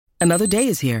Another day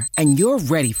is here, and you're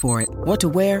ready for it. What to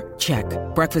wear? Check.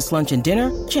 Breakfast, lunch, and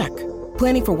dinner? Check.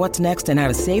 Planning for what's next and how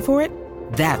to save for it?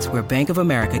 That's where Bank of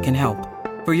America can help.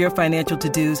 For your financial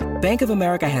to-dos, Bank of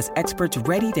America has experts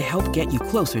ready to help get you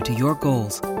closer to your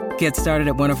goals. Get started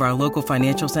at one of our local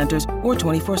financial centers or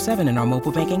 24/7 in our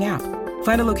mobile banking app.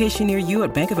 Find a location near you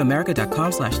at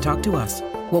bankofamerica.com/talktous.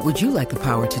 What would you like the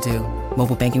power to do?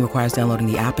 Mobile banking requires downloading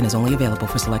the app and is only available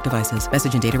for select devices.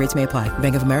 Message and data rates may apply.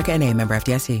 Bank of America N.A., member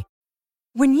FDIC.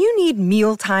 When you need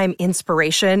mealtime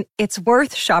inspiration, it's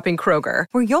worth shopping Kroger,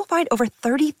 where you'll find over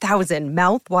 30,000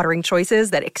 mouth-watering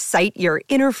choices that excite your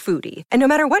inner foodie. And no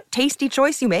matter what tasty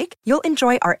choice you make, you'll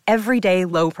enjoy our everyday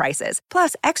low prices,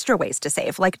 plus extra ways to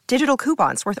save, like digital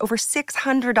coupons worth over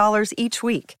 $600 each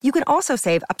week. You can also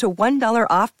save up to $1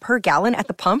 off per gallon at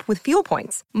the pump with fuel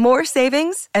points. More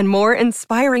savings and more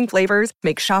inspiring flavors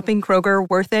make shopping Kroger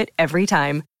worth it every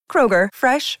time. Kroger,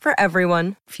 fresh for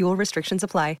everyone. Fuel restrictions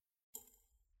apply.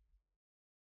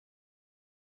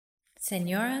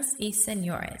 Señoras y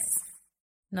señores,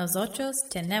 nosotros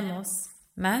tenemos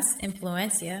más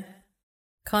influencia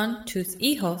con tus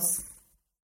hijos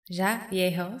ya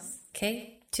viejos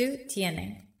que tú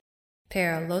tienes,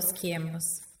 pero los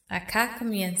queremos. Acá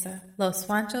comienza Los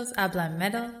Juanchos Hablan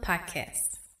Metal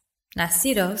Podcast.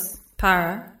 Nacidos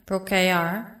para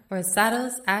procrear,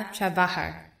 forzados a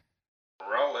trabajar.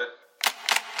 Roll it.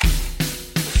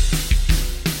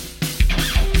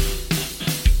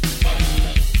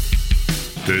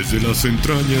 Desde las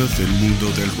entrañas del mundo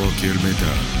del rock y el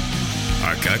metal,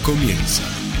 acá comienza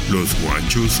Los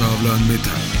Juanchos Hablan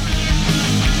Metal.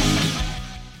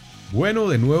 Bueno,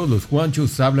 de nuevo Los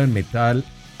Juanchos Hablan Metal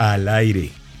al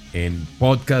aire. En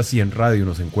podcast y en radio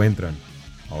nos encuentran.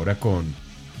 Ahora con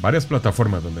varias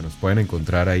plataformas donde nos pueden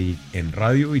encontrar ahí en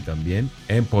radio y también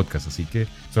en podcast. Así que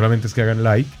solamente es que hagan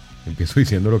like. Empiezo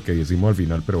diciendo lo que decimos al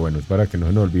final, pero bueno, es para que no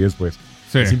se nos olvide después.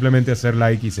 Sí. Es simplemente hacer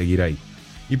like y seguir ahí.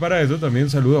 Y para eso también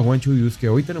saludo a Juancho Dios, que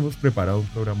hoy tenemos preparado un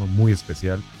programa muy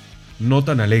especial, no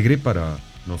tan alegre para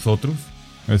nosotros,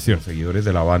 los seguidores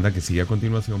de la banda que sigue a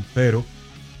continuación, pero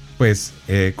pues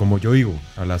como yo digo,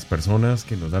 a las personas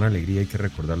que nos dan alegría hay que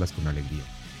recordarlas con alegría.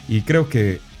 Y creo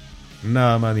que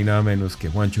nada más ni nada menos que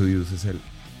Juancho Dios es el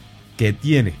que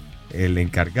tiene el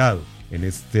encargado en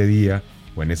este día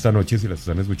o en esta noche, si las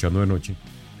están escuchando de noche,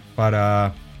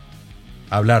 para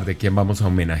hablar de quién vamos a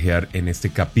homenajear en este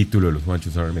capítulo de Los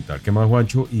Juanchos Hablan Metal. ¿Qué más,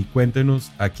 Juancho? Y cuéntenos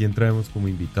a quién traemos como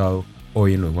invitado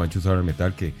hoy en Los Juanchos Hablan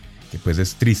Metal, que pues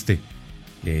es triste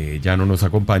que ya no nos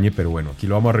acompañe, pero bueno, aquí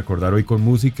lo vamos a recordar hoy con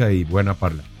música y buena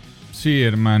parla. Sí,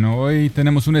 hermano, hoy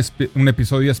tenemos un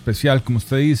episodio especial, como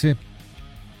usted dice,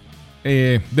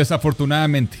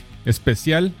 desafortunadamente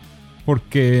especial,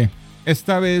 porque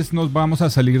esta vez nos vamos a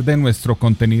salir de nuestro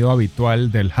contenido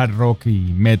habitual del hard rock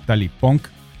y metal y punk,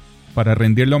 para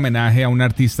rendirle homenaje a un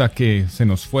artista que se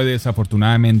nos fue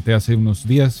desafortunadamente hace unos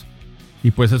días.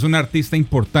 Y pues es un artista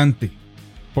importante,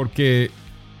 porque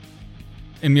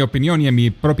en mi opinión y en mi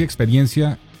propia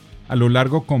experiencia, a lo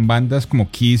largo con bandas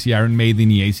como Kiss y Iron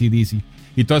Maiden y AC/DC,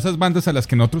 y todas esas bandas a las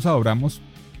que nosotros adoramos,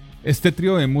 este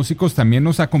trío de músicos también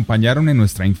nos acompañaron en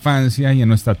nuestra infancia y en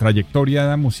nuestra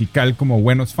trayectoria musical como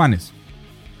buenos fans.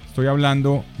 Estoy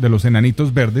hablando de los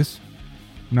Enanitos Verdes,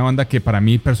 una banda que para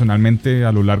mí personalmente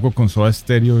a lo largo con Soda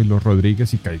Stereo y Los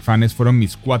Rodríguez y Caifanes fueron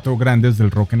mis 4 grandes del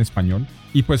rock en español.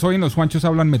 Y pues hoy en Los Juanchos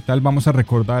Hablan Metal vamos a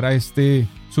recordar a este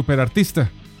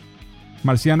superartista,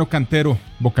 Marciano Cantero,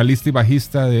 vocalista y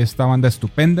bajista de esta banda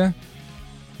estupenda.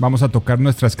 Vamos a tocar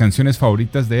nuestras canciones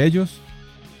favoritas de ellos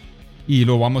y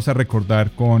lo vamos a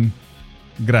recordar con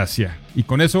gracia. Y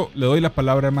con eso le doy la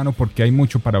palabra, hermano, porque hay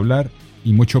mucho para hablar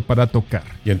y mucho para tocar.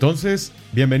 Y entonces,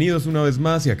 bienvenidos una vez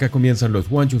más y acá comienzan Los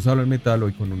Juanchos Hablan Metal,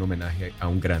 hoy con un homenaje a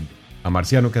un grande, a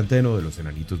Marciano Cantero de los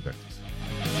Enanitos Verdes.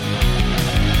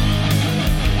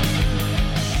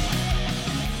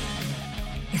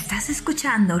 Estás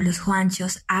escuchando Los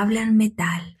Juanchos Hablan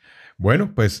Metal.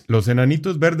 Bueno, pues los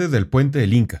Enanitos Verdes del Puente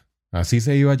del Inca. Así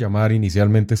se iba a llamar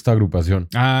inicialmente esta agrupación.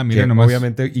 Ah, mira nomás.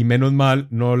 Obviamente, y menos mal,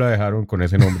 no la dejaron con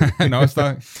ese nombre. No,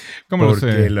 está como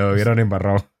porque lo hubieran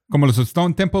embarrado. Como los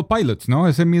Stone Temple Pilots, ¿no?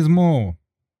 Esa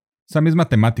misma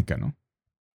temática, ¿no?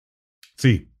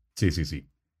 Sí.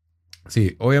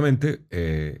 Sí, obviamente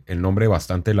el nombre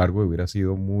bastante largo hubiera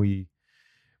sido muy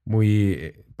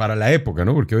para la época,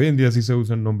 ¿no? Porque hoy en día sí se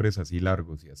usan nombres así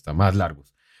largos y hasta más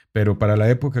largos. Pero para la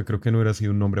época creo que no hubiera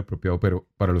sido un nombre apropiado, pero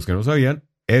para los que no sabían,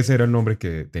 ese era el nombre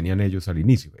que tenían ellos al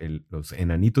inicio, los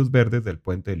Enanitos Verdes del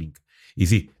Puente del Inca. Y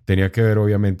sí, tenía que ver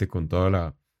obviamente con toda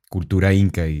la cultura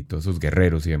inca y todos esos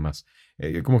guerreros y demás.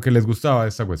 Como que les gustaba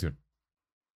esta cuestión.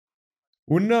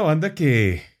 Una banda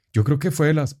que yo creo que fue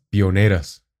de las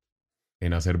pioneras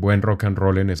en hacer buen rock and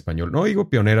roll en español. No digo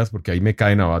pioneras porque ahí me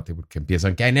caen a bate, porque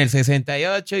empiezan que en el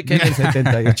 68 y que en el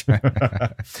 78.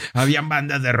 Habían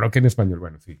bandas de rock en español.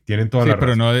 Bueno, sí, tienen toda la razón.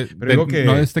 Pero no digo que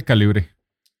no de este calibre.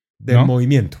 del ¿no?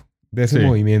 movimiento, de ese Sí.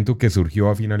 movimiento que surgió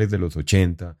a finales de los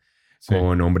 80, Sí.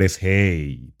 con Hombres G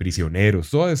y Prisioneros,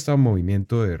 todo este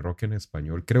movimiento de rock en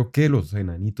español. Creo que los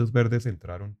Enanitos Verdes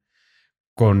entraron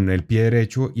con el pie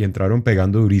derecho y entraron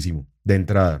pegando durísimo, de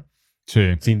entrada. Sí.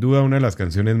 Sin duda, una de las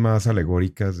canciones más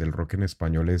alegóricas del rock en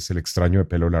español es El extraño de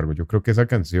pelo largo. Yo creo que esa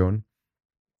canción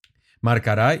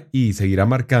marcará y seguirá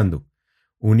marcando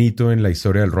un hito en la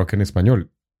historia del rock en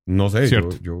español. No sé,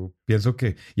 yo pienso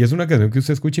que... Y es una canción que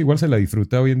usted escucha, igual se la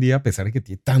disfruta hoy en día, a pesar de que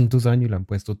tiene tantos años y la han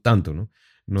puesto tanto, ¿no?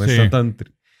 No Sí. está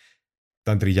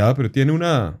tan trillada, pero tiene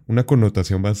una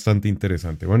connotación bastante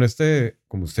interesante. Bueno,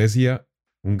 como usted decía,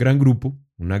 un gran grupo,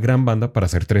 una gran banda para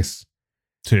hacer tres.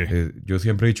 Sí. Yo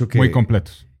siempre he dicho que... Muy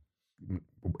completos.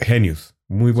 Genios,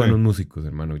 muy buenos Sí. músicos,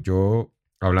 hermano. Yo,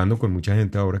 hablando con mucha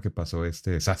gente ahora que pasó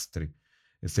este desastre,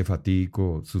 este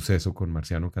fatídico suceso con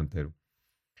Marciano Cantero,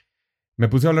 me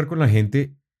puse a hablar con la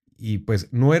gente y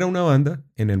pues no era una banda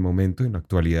en el momento, en la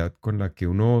actualidad, con la que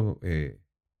uno,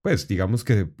 pues digamos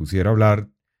que pusiera a hablar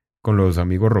con los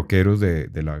amigos rockeros de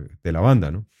la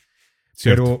banda, ¿no?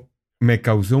 Cierto. Pero me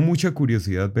causó mucha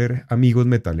curiosidad ver amigos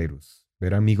metaleros,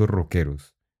 ver amigos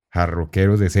rockeros,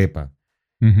 rockeros de cepa,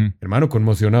 Ujú. hermano,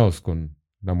 conmocionados con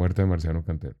la muerte de Marciano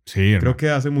Cantero. Sí, hermano. Creo que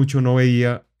hace mucho no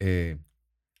veía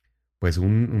pues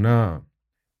un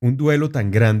duelo tan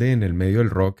grande en el medio del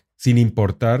rock, sin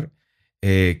importar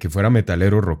que fuera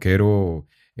metalero, rockero,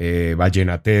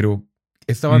 vallenatero.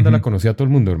 Esta banda Ujú. la conocía a todo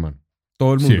el mundo, hermano.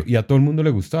 Todo el mundo. Sí. Y a todo el mundo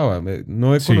le gustaba.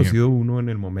 No he Sí. conocido uno en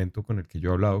el momento con el que yo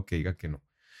he hablado que diga que no.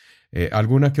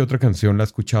 Alguna que otra canción la ha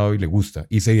escuchado y le gusta.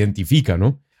 Y se identifica,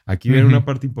 ¿no? Aquí viene Ujú. una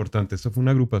parte importante. Esto fue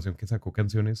una agrupación que sacó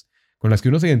canciones con las que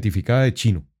uno se identificaba de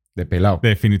chino, de pelado.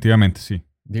 Definitivamente, sí.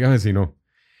 Dígame si no.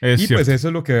 Es Y cierto. pues eso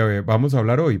es lo que vamos a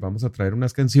hablar hoy. Vamos a traer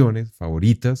unas canciones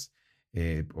favoritas.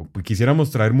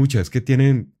 Quisiéramos traer muchas. Es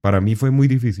que para mí fue muy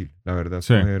difícil, la verdad,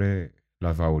 Sí. escoger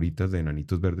las favoritas de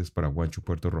Enanitos Verdes para Juancho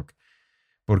Puerto Rock.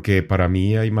 Porque para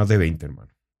mí hay más de 20,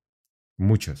 hermano.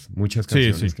 Muchas Sí,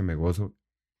 canciones sí. que me gozo.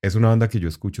 Es una banda que yo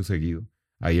escucho seguido.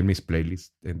 Ahí en mis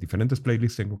playlists, en diferentes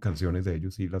playlists tengo canciones de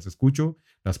ellos y las escucho,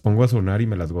 las pongo a sonar y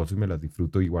me las gozo y me las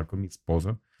disfruto igual con mi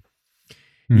esposa.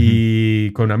 Ujú.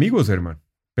 Y con amigos, hermano.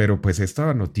 Pero pues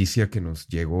esta noticia que nos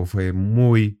llegó fue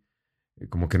muy,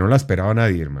 como que no la esperaba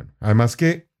nadie, hermano. Además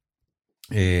que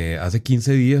hace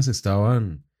 15 días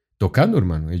estaban tocando,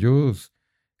 hermano. Ellos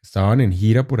estaban en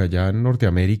gira por allá en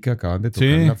Norteamérica, acaban de tocar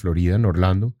Sí. en la Florida, en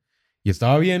Orlando. Y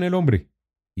estaba bien el hombre.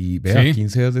 Y vea, Sí.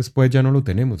 15 días después ya no lo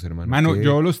tenemos, hermano. Mano, Qué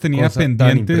yo los tenía cosa tan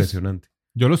pendientes. impresionante.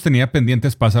 Yo los tenía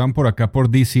pendientes, pasaban por acá por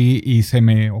DC y se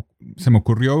me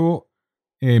ocurrió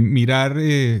mirar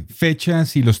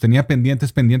fechas y los tenía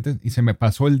pendientes y se me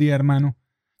pasó el día, hermano.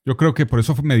 Yo creo que por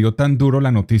eso me dio tan duro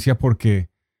la noticia porque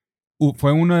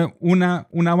fue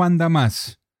una banda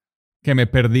más que me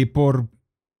perdí por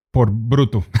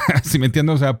bruto, ¿sí me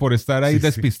entiendes? O sea, por estar ahí Sí, sí.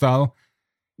 despistado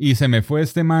y se me fue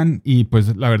este man y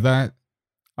pues la verdad,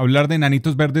 hablar de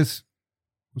Enanitos Verdes,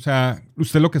 o sea,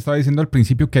 usted lo que estaba diciendo al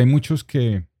principio, que hay muchos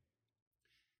que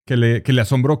le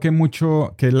asombró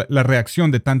que la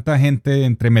reacción de tanta gente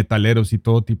entre metaleros y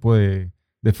todo tipo de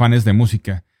fans de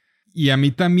música. Y a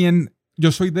mí también,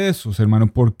 yo soy de esos,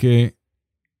 hermano, porque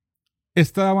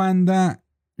esta banda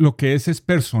lo que es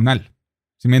personal.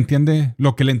 ¿Sí me entiende?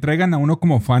 Lo que le entregan a uno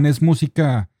como fan es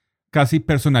música casi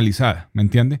personalizada, ¿me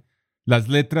entiende? Las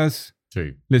letras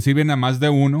Sí. le sirven a más de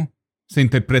uno, se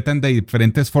interpretan de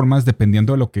diferentes formas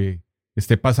dependiendo de lo que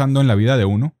esté pasando en la vida de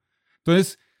uno.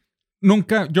 Entonces,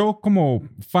 yo como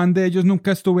fan de ellos,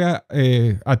 nunca estuve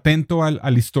atento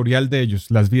al historial de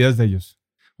ellos, las vidas de ellos.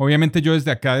 Obviamente yo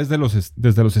desde acá, desde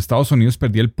los Estados Unidos,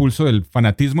 perdí el pulso del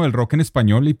fanatismo del rock en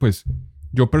español y pues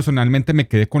yo personalmente me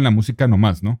quedé con la música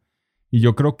nomás, ¿no? Y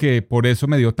yo creo que por eso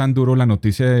me dio tan duro la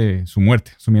noticia de su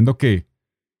muerte, asumiendo que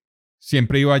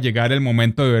siempre iba a llegar el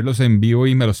momento de verlos en vivo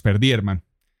y me los perdí, hermano.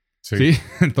 Sí,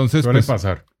 entonces Suele pues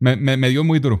pasar. me dio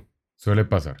muy duro, Suele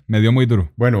pasar. me dio muy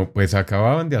duro. Bueno, pues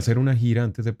acababan de hacer una gira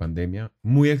antes de pandemia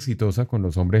muy exitosa con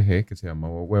los Hombres G, que se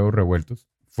llamó Huevos Revueltos.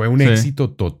 Fue un Sí.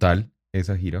 éxito total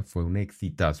esa gira, fue un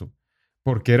exitazo,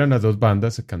 porque eran las dos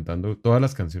bandas cantando todas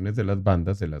las canciones de las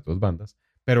dos bandas,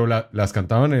 pero las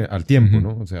cantaban al tiempo, Ujú.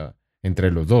 ¿no? O sea,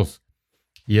 entre los dos.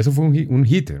 Y eso fue un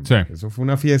hit, hermano. Sí. Eso fue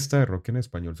una fiesta de rock en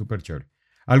español súper chévere.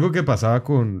 Algo que pasaba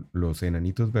con los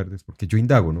Enanitos Verdes, porque yo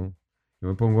indago, ¿no? Yo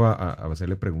me pongo a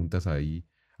hacerle preguntas ahí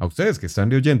a ustedes que están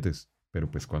de oyentes, pero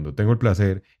pues cuando tengo el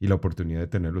placer y la oportunidad de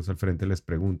tenerlos al frente, les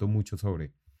pregunto mucho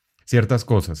sobre ciertas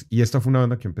cosas. Y esta fue una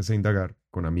banda que empecé a indagar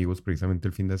con amigos precisamente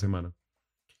el fin de semana.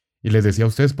 Y les decía a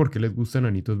ustedes por qué les gustan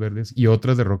Enanitos Verdes y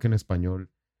otras de rock en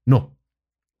español no.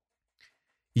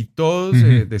 Y todos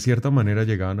de cierta manera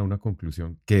llegaban a una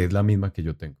conclusión que es la misma que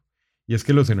yo tengo. Y es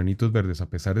que los Enanitos Verdes, a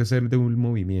pesar de ser de un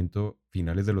movimiento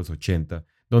finales de los 80,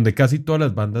 donde casi todas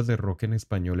las bandas de rock en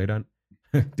español eran,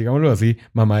 digámoslo así,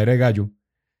 mamadera de gallo,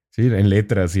 ¿sí? En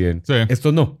letras y en... Sí.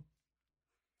 Estos no.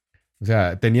 O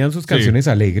sea, tenían sus canciones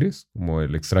alegres, como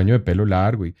El extraño de pelo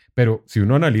largo, pero si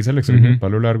uno analiza El extraño de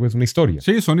pelo largo es una historia.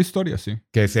 Sí, son historias, sí.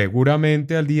 Que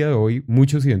seguramente al día de hoy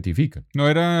muchos identifican. No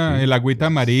era el agüita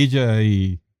amarilla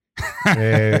y...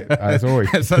 a eso voy.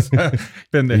 Esas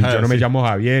pendejadas. Y yo no me llamo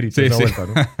Javier y toda esa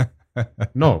vuelta, ¿no?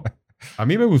 No, a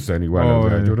mí me gustan igual. O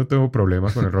sea, yo no tengo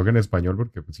problema con el rock en español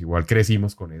porque pues igual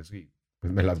crecimos con eso y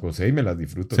pues me las gocé y me las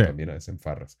disfruto también a veces en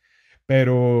farras.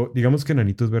 Pero digamos que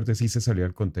Enanitos Verdes sí se salía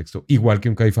del contexto, igual que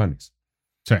un Caifanes.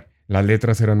 Sí. Las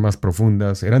letras eran más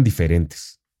profundas, eran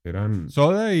diferentes. Eran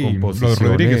Soda y composiciones, los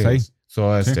Rodríguez ahí.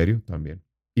 Soda Stereo también.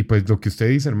 Y pues lo que usted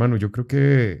dice, hermano, yo creo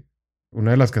que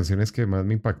una de las canciones que más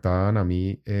me impactaban a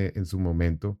mí en su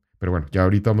momento, pero bueno, ya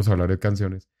ahorita vamos a hablar de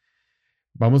canciones,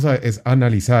 vamos a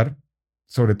analizar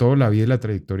sobre todo la vida y la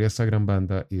trayectoria de esta gran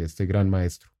banda y de este gran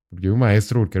maestro. Yo digo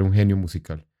maestro porque era un genio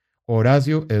musical.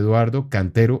 Horacio Eduardo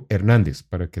Cantero Hernández,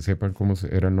 para que sepan cómo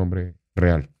era el nombre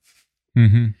real.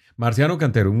 Marciano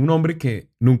Cantero, un hombre que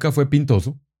nunca fue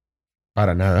pintoso,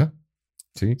 para nada.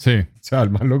 ¿Sí? Sí. O sea, el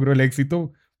man logró el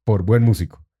éxito por buen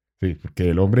músico. Sí, porque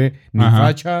el hombre ni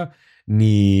facha,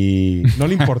 ni... No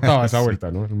le importaba esa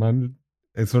vuelta, ¿no? El man,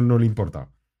 eso no le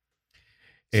importaba.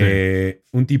 Sí.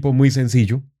 Un tipo muy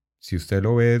sencillo. Si usted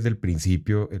lo ve desde el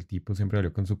principio, el tipo siempre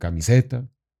salió con su camiseta,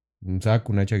 un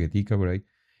saco, una chaquetica por ahí.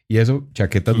 Y eso,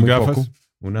 chaquetas muy gafas. poco,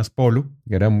 unas polo,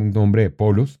 que era un hombre de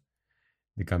polos,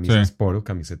 de camisas polo,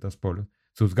 camisetas polo.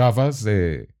 Sus gafas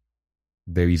de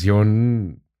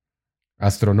visión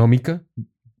astronómica,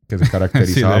 que se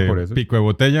caracterizaba por eso. Pico de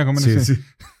botella, ¿cómo sí, no sé? Sí.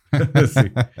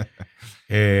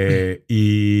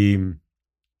 Sí.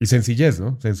 Y sencillez,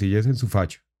 ¿no? Sencillez en su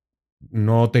facha.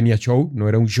 No tenía show, no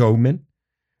era un showman,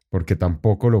 porque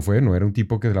tampoco lo fue. No era un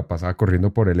tipo que se la pasaba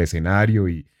corriendo por el escenario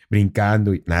y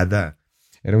brincando y nada.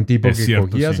 Era un tipo que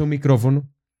cogía su micrófono,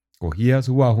 cogía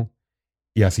su bajo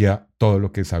y hacía todo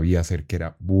lo que sabía hacer, que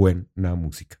era buena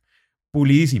música.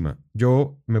 Pulidísima.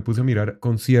 Yo me puse a mirar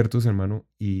conciertos, hermano,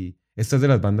 y esta es de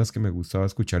las bandas que me gustaba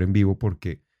escuchar en vivo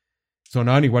porque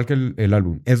sonaban igual que el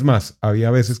álbum. Es más, había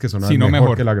veces que sonaban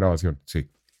mejor que la grabación. Sí.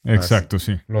 Exacto,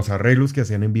 así. Sí. Los arreglos que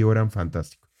hacían en vivo eran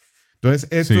fantásticos. Entonces,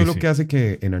 esto es lo que hace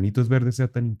que Enanitos Verdes sea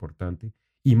tan importante.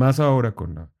 Y más ahora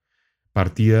con la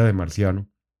partida de Marciano,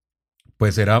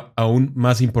 pues era aún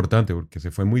más importante porque se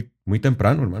fue muy, muy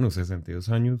temprano, hermano, 62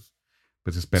 años.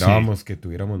 Pues esperábamos que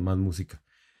tuviéramos más música.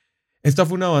 Esta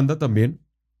fue una banda también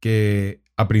que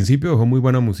a principio dejó muy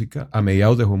buena música, a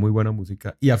mediados dejó muy buena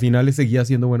música y a finales seguía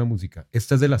haciendo buena música.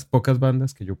 Esta es de las pocas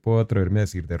bandas que yo puedo atreverme a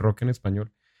decir de rock en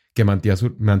español que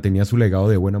mantenía su legado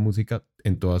de buena música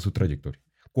en toda su trayectoria.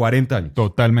 40 años.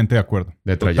 Totalmente de acuerdo.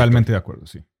 Totalmente de acuerdo,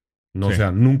 sí. No, o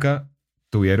sea, nunca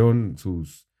tuvieron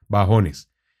sus bajones.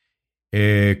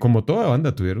 Como toda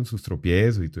banda, tuvieron sus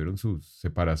tropiezos y tuvieron sus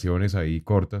separaciones ahí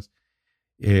cortas.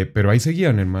 Pero ahí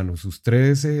seguían, hermano, sus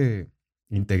 13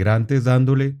 integrantes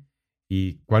dándole.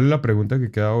 ¿Y cuál es la pregunta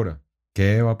que queda ahora?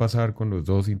 ¿Qué va a pasar con los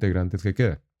 2 integrantes que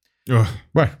quedan?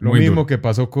 Bueno, lo mismo duro que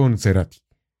pasó con Cerati.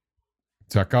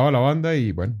 Se acaba la banda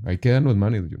y bueno, ahí quedan los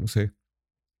manes, yo no sé.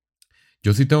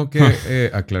 Yo sí tengo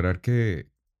que aclarar que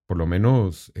por lo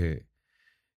menos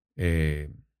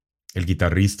el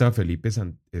guitarrista Felipe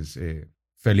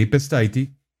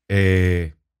Staiti,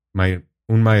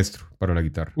 un maestro para la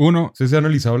guitarra. ¿Usted se ha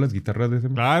analizado las guitarras de ese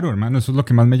man? Claro, hermano, eso es lo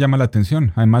que más me llama la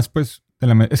atención. Además, pues,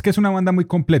 es que es una banda muy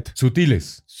completa.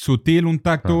 Sutil, un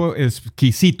tacto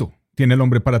exquisito tiene el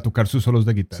hombre para tocar sus solos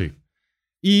de guitarra. Sí.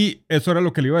 Y eso era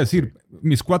lo que le iba a decir. Sí.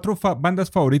 Mis 4 bandas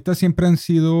favoritas siempre han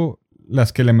sido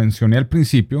las que le mencioné al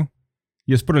principio,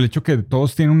 y es por el hecho que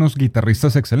todos tienen unos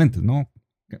guitarristas excelentes, ¿no?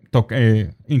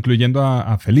 Incluyendo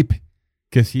a Felipe,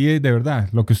 que sí, de verdad,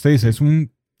 lo que usted dice, es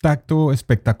un tacto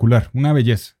espectacular, una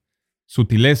belleza,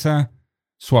 sutileza,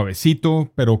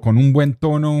 suavecito, pero con un buen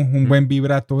tono, un buen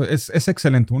vibrato. Es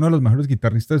excelente, uno de los mejores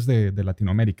guitarristas de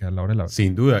Latinoamérica a la hora de la verdad.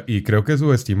 Sin duda, y creo que es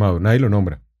subestimado, nadie lo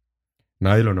nombra.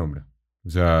 O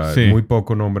sea, muy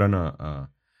poco nombran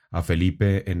a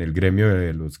Felipe en el gremio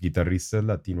de los guitarristas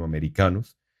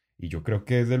latinoamericanos, y yo creo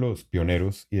que es de los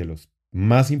pioneros y de los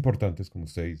más importantes, como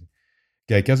usted dice,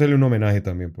 que hay que hacerle un homenaje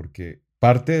también, porque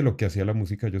parte de lo que hacía la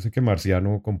música, yo sé que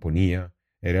Marciano componía,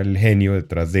 era el genio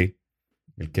detrás de,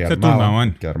 el que armaba.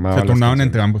 Se turnaban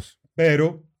entre ambos.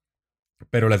 Pero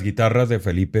Pero las guitarras de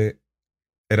Felipe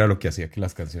era lo que hacía que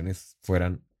las canciones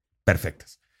fueran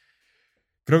perfectas.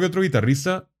 Creo que otro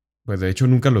guitarrista, pues de hecho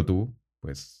nunca lo tuvo,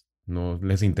 pues no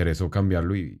les interesó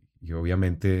cambiarlo y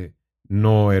obviamente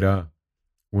no era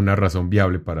una razón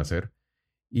viable para hacer.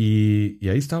 Y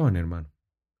ahí estaban, hermano.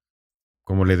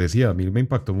 Como les decía, a mí me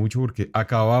impactó mucho porque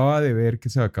acababa de ver que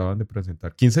se acaban de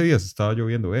presentar. 15 días estaba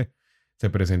lloviendo, Se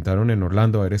presentaron en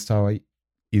Orlando, haber estado ahí.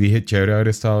 Y dije, chévere haber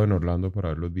estado en Orlando para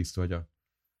haberlos visto allá.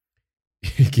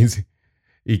 Y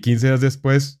 15 días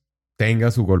después,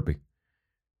 tenga su golpe.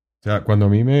 O sea, cuando a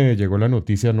mí me llegó la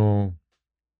noticia, no...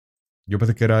 Yo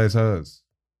pensé que era de esas...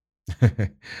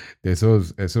 de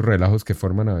esos relajos que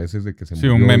forman a veces de que se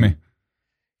murió. Sí, un meme.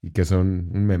 Y que son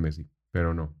un meme, sí.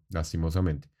 Pero no,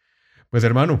 lastimosamente. Pues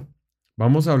hermano,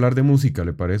 vamos a hablar de música,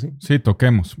 ¿le parece? Sí,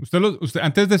 toquemos. Usted,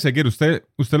 antes de seguir, ¿usted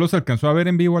los alcanzó a ver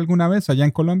en vivo alguna vez allá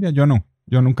en Colombia? Yo no.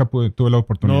 Yo nunca tuve la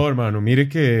oportunidad. No, hermano, mire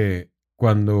que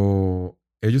cuando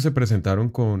ellos se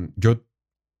presentaron yo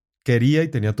quería y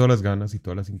tenía todas las ganas y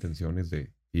todas las intenciones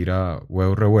de ir a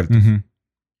Huevos Revueltos,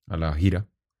 a la gira.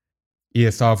 Y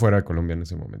estaba fuera de Colombia en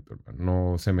ese momento,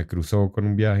 hermano. No se me cruzó con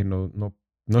un viaje, no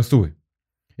estuve.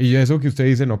 Y eso que usted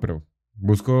dice, no, pero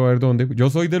busco a ver dónde. Yo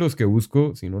soy de los que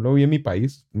busco, si no lo vi en mi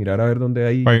país, mirar a ver dónde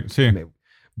hay. Sí. Me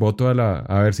voto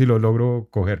a ver si lo logro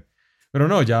coger. Pero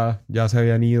no, ya se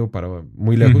habían ido para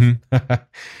muy lejos.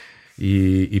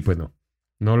 y pues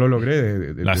no lo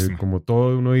logré. Como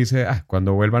todo uno dice,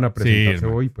 cuando vuelvan a presentarse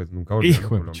hoy, pues nunca volvieron a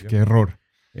Colombia. Qué error.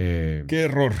 Qué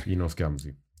error. Y nos quedamos,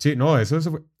 sí. Sí, no, eso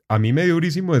fue. A mí me dio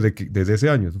durísimo desde ese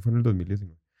año. Eso fue en el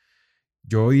 2019.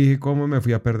 Yo dije, ¿cómo me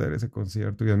fui a perder ese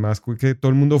concierto? Y además que todo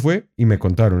el mundo fue y me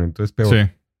contaron. Entonces, peor.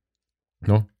 Sí.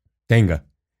 No,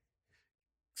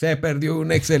 se perdió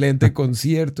un excelente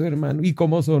concierto, hermano. Y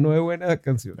cómo sonó de buena la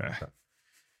canción.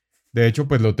 De hecho,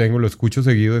 pues lo escucho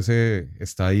seguido. Ese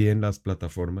está ahí en las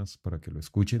plataformas para que lo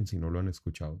escuchen si no lo han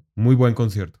escuchado. Muy buen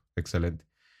concierto, excelente.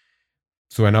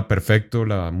 Suena perfecto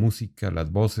la música,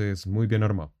 las voces, muy bien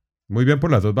armado. Muy bien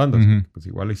por las dos bandas, pues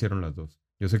igual lo hicieron las dos.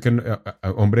 Yo sé que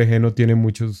Hombre G no tiene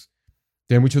muchos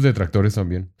detractores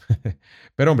también.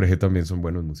 Pero Hombre G también son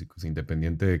buenos músicos,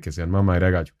 independiente de que sean mamadera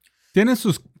de gallo. Tiene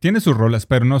sus rolas,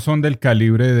 pero no son del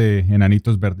calibre de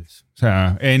Enanitos Verdes. O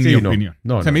sea, en mi opinión.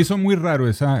 Me hizo muy raro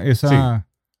esa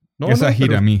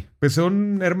gira a mí. Pues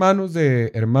son hermanos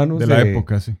de la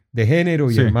época, sí. De género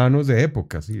y hermanos de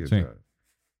época, sí. O sea,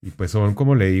 y pues son,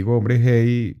 como le digo, Hombre G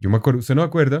y... Yo me acuerdo, ¿usted no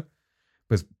acuerda?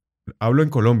 Pues hablo en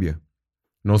Colombia.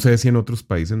 No sé si en otros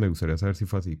países, me gustaría saber si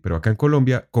fue así. Pero acá en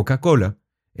Colombia, Coca-Cola,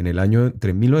 en el año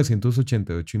entre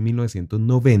 1988 y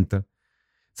 1990...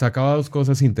 sacaba dos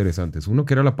cosas interesantes. Uno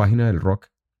que era la página del rock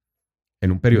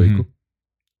en un periódico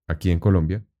aquí en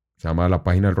Colombia. Se llamaba la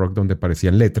página del rock donde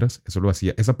aparecían letras. Eso lo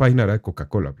hacía. Esa página era de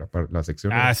Coca-Cola, la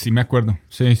sección. Sí me acuerdo.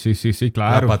 Sí,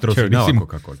 claro. La patrocinaba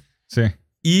Coca-Cola. Sí.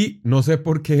 Y no sé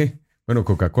por qué, bueno,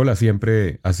 Coca-Cola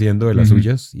siempre haciendo de las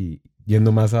suyas y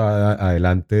yendo más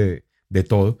adelante de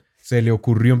todo, se le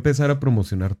ocurrió empezar a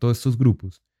promocionar todos estos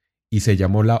grupos. Y se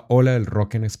llamó la ola del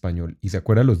rock en español. ¿Y se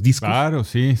acuerdan los discos? Claro,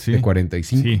 sí. De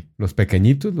 45. Sí. Los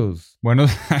pequeñitos, los... Bueno.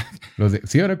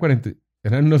 Sí, era 40.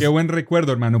 Eran unos... Qué buen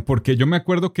recuerdo, hermano. Porque yo me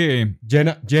acuerdo que...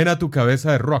 Llena tu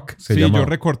cabeza de rock. Sí, yo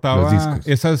recortaba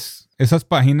esas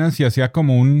páginas y hacía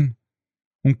como un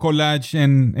collage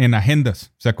en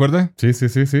agendas. ¿Se acuerda? Sí.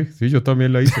 Sí, yo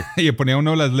también la hice. Y ponía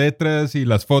uno las letras y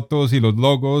las fotos y los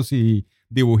logos y...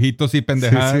 dibujitos y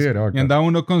pendejadas. Sí, y andaba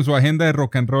uno con su agenda de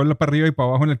rock and roll para arriba y para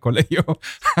abajo en el colegio.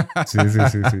 Sí.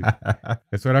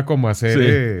 Eso era como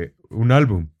hacer un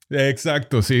álbum.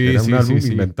 Exacto, sí. Era un álbum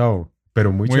inventado,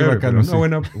 pero muy chévere. Bacano,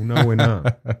 una buena...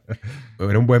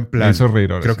 Era un buen plan. Eso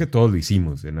reír, creo que todos lo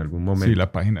hicimos en algún momento. Sí,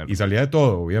 la página. Y salía de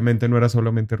todo. Obviamente no era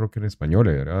solamente rock en español.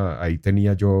 Ahí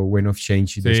tenía yo When of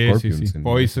Change y The Scorpions. Sí.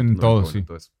 Poison, todo, sí.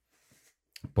 Todo eso.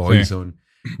 Poison...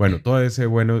 Bueno, todo ese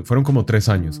fueron como 3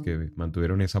 años que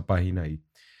mantuvieron esa página ahí,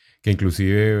 que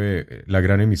inclusive la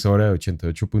gran emisora de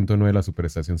 88.9, la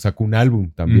Superestación, sacó un álbum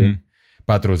también,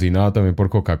 patrocinado también por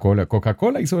Coca-Cola.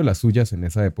 Coca-Cola hizo de las suyas en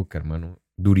esa época, hermano,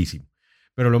 durísimo.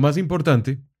 Pero lo más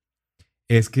importante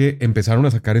es que empezaron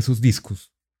a sacar esos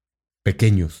discos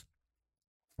pequeños,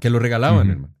 que los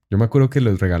regalaban, hermano. Yo me acuerdo que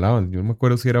los regalaban, yo no me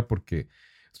acuerdo si era porque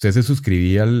usted se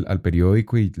suscribía al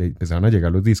periódico y le empezaban a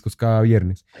llegar los discos cada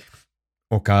viernes,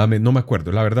 o cada mes, no me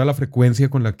acuerdo. La verdad, la frecuencia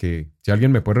con la que, si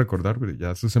alguien me puede recordar, pero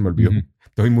ya eso se me olvidó.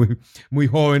 Estoy muy, muy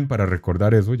joven para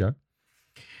recordar eso ya.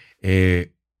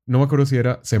 No me acuerdo si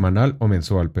era semanal o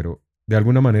mensual, pero de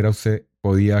alguna manera usted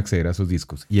podía acceder a esos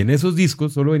discos. Y en esos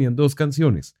discos solo venían 2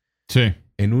 canciones. Sí.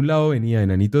 En un lado venía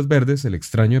Enanitos Verdes, El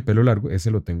extraño de pelo largo.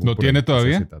 Ese lo tengo. ¿Lo tiene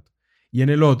todavía? Y en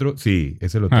el otro, sí,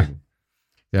 ese lo tengo.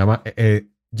 Se llama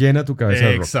Llena tu cabeza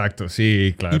de rock. Exacto,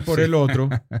 sí, claro. Y por el otro,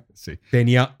 sí.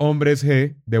 tenía Hombres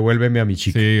G, Devuélveme a mi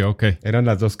chica. Sí, ok. Eran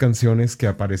las dos canciones que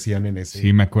aparecían en ese.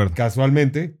 Sí, me acuerdo.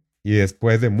 Casualmente, y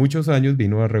después de muchos años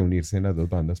vino a reunirse en las dos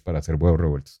bandas para hacer Huevos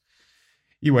Revueltos.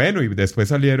 Y bueno, y después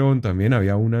salieron, también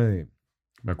había una de,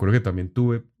 me acuerdo que también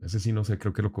tuve, ese sí no sé,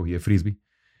 creo que lo cogí de Frisbee.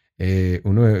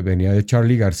 Venía de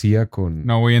Charly García con...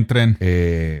 No voy en tren.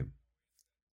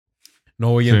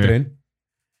 No voy en tren.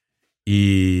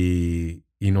 Y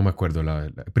no me acuerdo,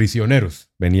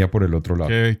 Prisioneros venía por el otro lado.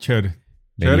 Qué chévere.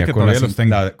 Venía Chévere que con, todavía los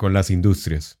tenga. con las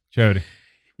industrias. Chévere.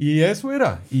 Y eso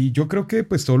era. Y yo creo que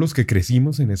pues todos los que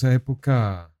crecimos en esa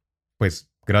época,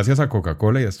 pues gracias a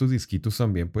Coca-Cola y a estos disquitos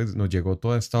también, pues nos llegó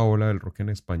toda esta ola del rock en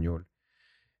español,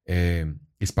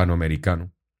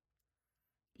 hispanoamericano.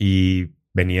 Y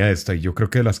venía esta. Y yo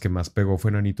creo que de las que más pegó fue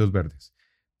Enanitos Verdes.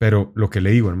 Pero lo que le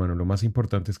digo, hermano, lo más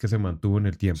importante es que se mantuvo en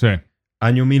el tiempo. Sí.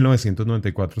 Año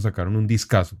 1994 sacaron un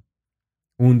discazo.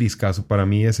 Un discazo. Para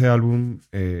mí ese álbum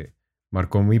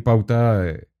marcó mi pauta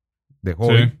de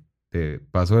joven. Sí. De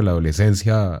paso de la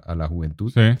adolescencia a la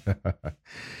juventud. Sí.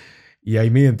 Y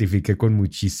ahí me identifiqué con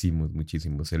muchísimos.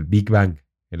 El Big Bang,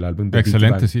 el álbum de Excelente,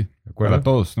 Big Bang. sí. ¿De acuerdo? Para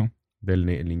todos, ¿no? Del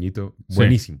niñito. Sí.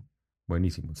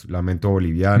 Buenísimo. Lamento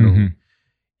Boliviano. Uh-huh.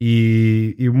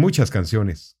 Y muchas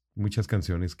canciones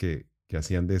que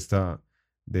hacían de este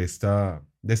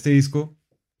disco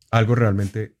algo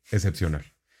realmente excepcional.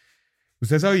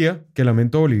 ¿Usted sabía que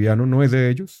Lamento Boliviano no es de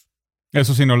ellos?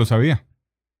 Eso sí no lo sabía.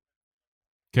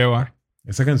 ¿Qué va?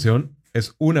 Esa canción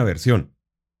es una versión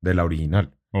de la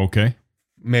original. Ok.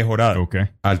 Mejorada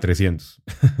al 300.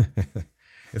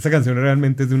 Esta canción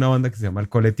realmente es de una banda que se llama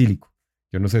Alcohol Etílico.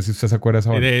 Yo no sé si usted se acuerda de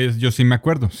esa banda. Yo sí me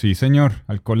acuerdo. Sí, señor.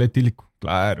 Alcohol Etílico.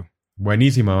 Claro.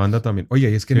 Buenísima banda también.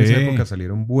 Oye, y es que en esa época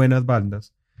salieron buenas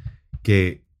bandas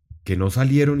que no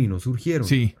salieron y no surgieron.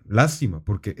 Sí. Lástima,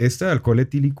 porque esta de Alcohol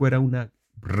Etílico era una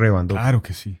rebandota. Claro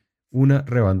que sí. Una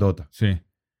rebandota. Sí.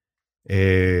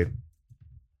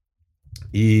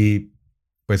 Y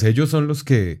pues ellos son los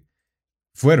que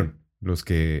se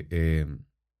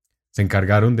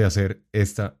encargaron de hacer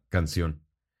esta canción.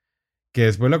 Que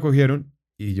después la cogieron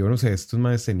y yo no sé, estos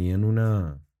maes tenían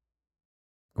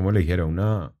 ¿cómo le dijera?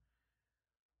 Una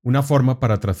forma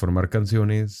para transformar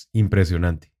canciones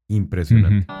impresionante. Uh-huh.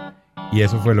 Y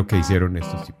eso fue lo que hicieron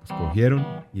estos tipos. Cogieron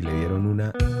y le dieron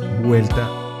una vuelta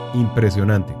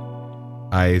impresionante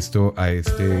a esta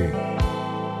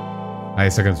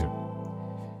canción.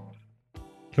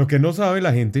 Lo que no sabe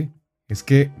la gente es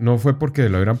que no fue porque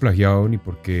lo hubieran plagiado ni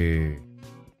porque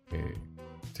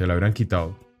se la hubieran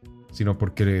quitado, sino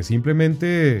porque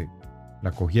simplemente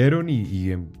la cogieron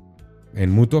y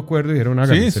en mutuo acuerdo dijeron,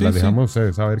 háganlo, se las dejamos a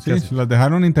ustedes a ver qué hacen. Se las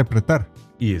dejaron interpretar.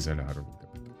 Y se las dejaron interpretar.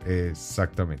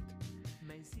 Exactamente.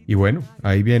 Y bueno,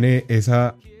 ahí viene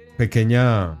esa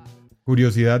pequeña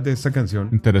curiosidad de esta canción.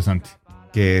 Interesante.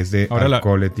 Que es de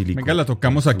Alcohol Etílico. Venga, la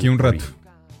tocamos aquí un rato.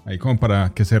 Ahí como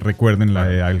para que se recuerden la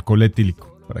de Alcohol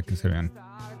Etílico, para que se vean.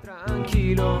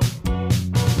 Tranquilo,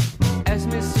 es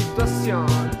mi situación,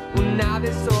 una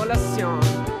desolación.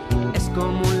 Es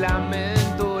como un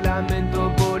lamento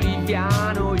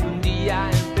boliviano. Y un día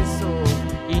empezó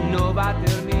y no va a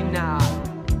terminar.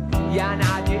 Y a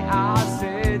nadie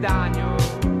hace daño.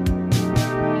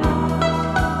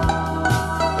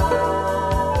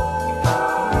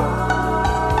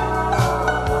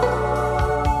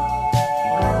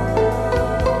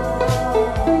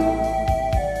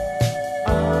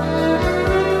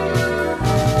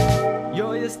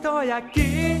 Estoy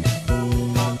aquí,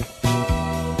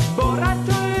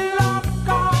 borracho y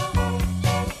loco,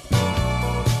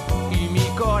 y mi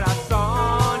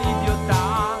corazón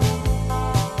idiota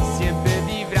siempre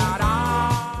vibrará.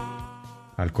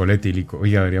 Alcohol Etílico.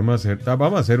 Oiga, vamos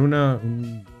a hacer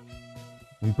un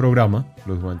programa,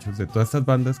 los Juanchos, de todas estas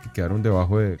bandas que quedaron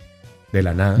debajo de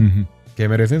la nada, uh-huh, que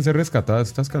merecen ser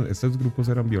rescatadas. Estos grupos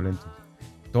eran violentos.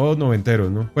 Todos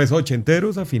noventeros, ¿no? Pues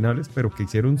ochenteros a finales, pero que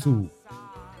hicieron su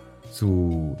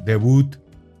debut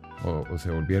o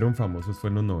se volvieron famosos fue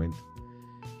en los 90.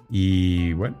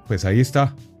 Y bueno, pues ahí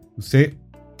está. ¿Usted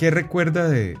qué recuerda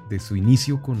de su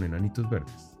inicio con Enanitos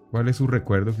Verdes? ¿Cuál es su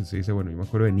recuerdo que usted dice, bueno, yo me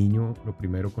acuerdo de niño, lo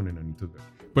primero con Enanitos Verdes?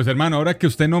 Pues hermano, ahora que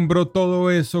usted nombró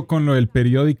todo eso con lo del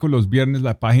periódico los viernes,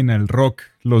 la página del rock,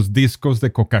 los discos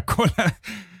de Coca-Cola,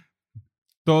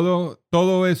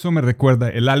 todo eso me recuerda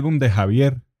el álbum de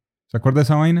Javier. ¿Se acuerda de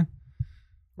esa vaina?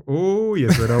 Uy,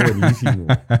 eso era buenísimo.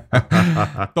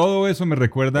 Todo eso me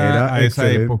recuerda a esa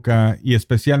excelente época, y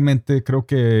especialmente creo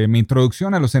que mi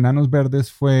introducción a los Enanos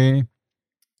Verdes fue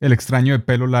El extraño de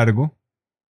pelo largo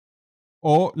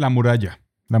o La muralla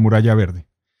verde.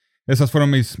 Esas fueron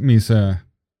mis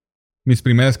mis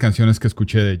primeras canciones que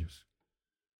escuché de ellos.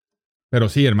 Pero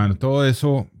sí, hermano, todo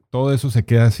eso se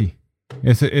queda así.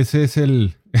 Ese es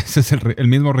el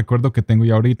mismo recuerdo que tengo.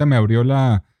 Y ahorita me abrió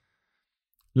la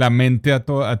mente a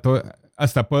todo.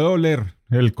 Hasta puedo oler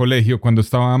el colegio cuando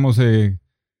estábamos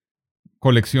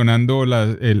coleccionando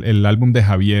el álbum de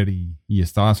Javier y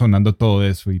estaba sonando todo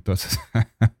eso y todo eso.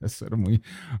 Eso era muy,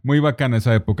 muy bacana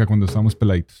esa época cuando estábamos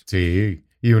peladitos. Sí,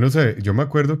 y yo me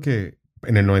acuerdo que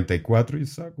en el 94 yo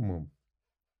estaba como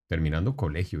terminando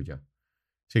colegio ya.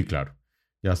 Sí, claro.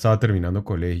 Ya estaba terminando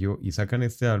colegio y sacan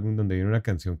este álbum donde viene una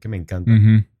canción que me encanta,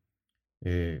 Uh-huh.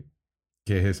 que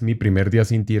es Mi primer día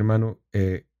sin ti, hermano.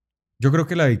 Yo creo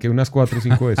que la dediqué unas 4 o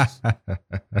 5 veces.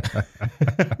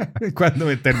 Cuando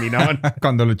me terminaban.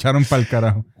 Cuando lo echaron para el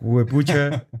carajo.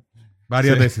 Pucha,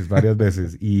 varias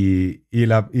veces. Y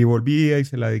volvía y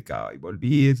se la dedicaba, y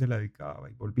volvía y se la dedicaba,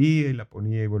 y volvía y la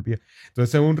ponía y volvía.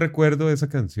 Entonces tengo un recuerdo de esa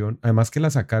canción, además que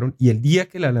la sacaron, y el día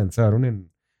que la lanzaron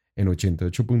en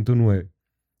 88.9,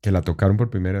 que la tocaron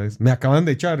por primera vez, me acaban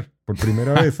de echar por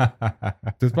primera vez.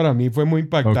 Entonces para mí fue muy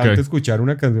impactante escuchar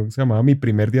una canción que se llamaba Mi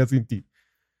primer día sin ti.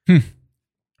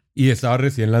 Y estaba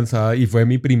recién lanzada y fue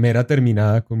mi primera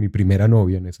terminada con mi primera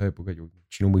novia en esa época. Yo,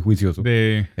 chino muy juicioso,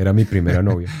 era mi primera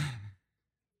novia.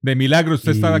 De milagro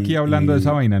usted estaba aquí hablando de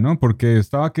esa vaina, ¿no? Porque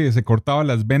estaba que se cortaba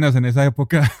las venas en esa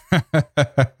época.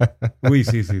 Uy,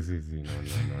 sí.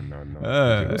 No.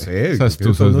 Yo no sé, Esas eso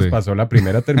tusas nos de... pasó la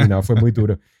primera terminada, fue muy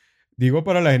dura. Digo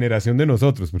para la generación de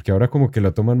nosotros, porque ahora como que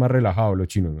lo toman más relajado los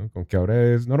chinos, ¿no? Como que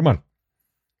ahora es normal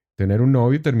tener un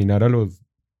novio y terminar a los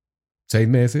 6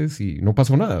 meses y no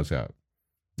pasó nada. O sea,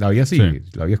 la vida sigue,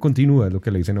 la vida continúa, es lo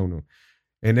que le dicen a uno.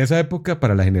 En esa época,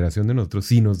 para la generación de nosotros,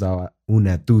 sí nos daba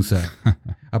una tusa.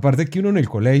 Aparte que uno en el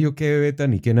colegio, qué beta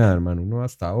ni qué nada, hermano. Uno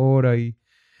hasta ahora y...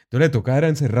 Entonces le tocaba era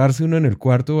encerrarse uno en el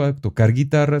cuarto a tocar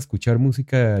guitarra, a escuchar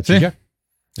música, a chillar.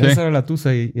 Sí. Esa era la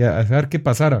tusa y a dejar que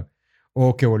pasara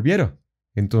o que volviera.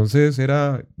 Entonces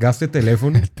era gaste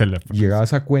teléfono. Llegaba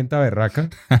esa cuenta berraca.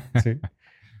 ¿Sí?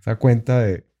 Esa cuenta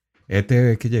de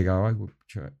ETV que llegaba.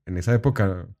 En esa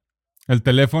época... El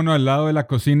teléfono al lado de la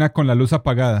cocina con la luz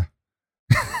apagada.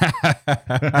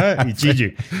 Y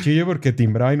chille porque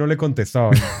timbraba y no le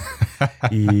contestaba.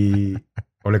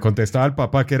 O le contestaba al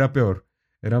papá, que era peor.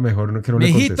 Era mejor que no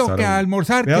le contestara. Mijito, que a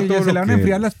almorzar, que ya se le van a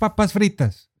enfriar las papas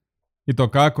fritas. Y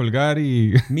tocaba colgar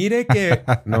y... Mire que...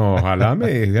 No, ojalá me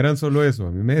dijeran solo eso.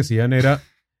 A mí me decían era...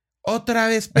 Otra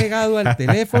vez pegado al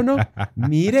teléfono.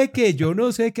 Mire que yo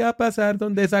no sé qué va a pasar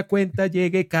donde esa cuenta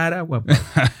llegue cara, guapa.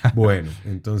 Bueno,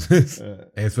 entonces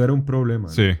eso era un problema,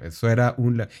 ¿no? Sí. Eso era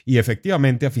y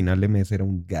efectivamente a final de mes era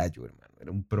un gallo, hermano.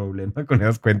 Era un problema con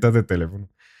esas cuentas de teléfono.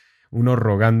 Uno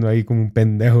rogando ahí como un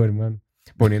pendejo, hermano.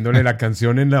 Poniéndole la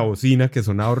canción en la bocina que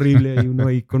sonaba horrible y uno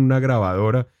ahí con una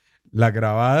grabadora. La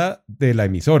grabada de la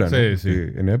emisora, ¿no? Sí.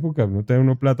 En época no tenía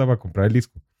uno plata para comprar el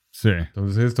disco. Sí.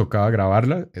 Entonces tocaba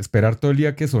grabarla, esperar todo el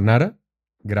día que sonara,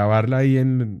 grabarla ahí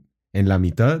en la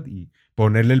mitad y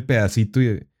ponerle el pedacito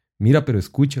y mira, pero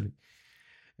escúchale.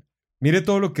 Mire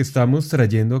todo lo que estamos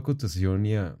trayendo a cotación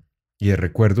y de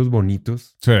recuerdos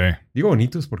bonitos. Sí. Digo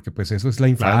bonitos porque pues eso es la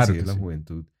infancia, Claro que es la sí.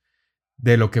 juventud.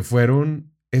 De lo que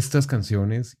fueron estas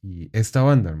canciones y esta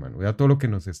banda, hermano. Vea todo lo que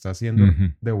nos está haciendo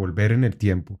devolver en el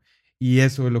tiempo. Y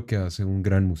eso es lo que hace un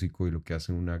gran músico y lo que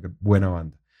hace una buena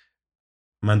banda.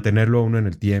 Mantenerlo a uno en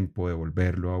el tiempo,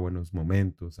 devolverlo a buenos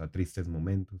momentos, a tristes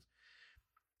momentos.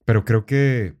 Pero creo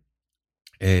que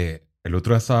el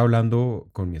otro día estaba hablando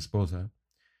con mi esposa,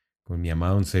 con mi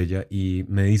amada doncella, y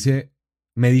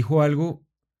me dijo algo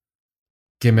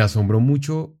que me asombró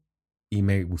mucho y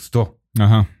me gustó.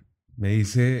 Ajá. Me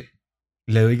dice,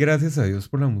 le doy gracias a Dios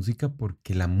por la música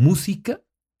porque la música,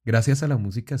 gracias a la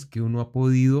música es que uno ha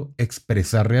podido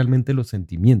expresar realmente los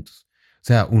sentimientos. O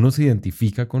sea, uno se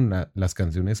identifica con las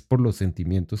canciones por los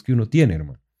sentimientos que uno tiene,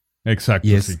 hermano. Exacto.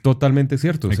 Y es totalmente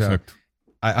cierto. O sea,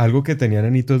 algo que tenían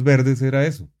Anitos Verdes era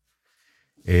eso.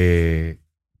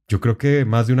 Yo creo que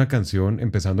más de una canción,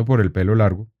 empezando por El pelo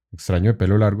largo, Extraño de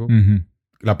pelo largo. Uh-huh.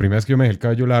 La primera vez que yo me dejé el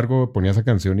cabello largo, ponía esa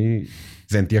canción y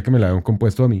sentía que me la habían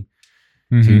compuesto a mí.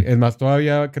 Uh-huh. Sí, es más,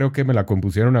 todavía creo que me la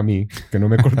compusieron a mí, que no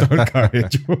me he cortado el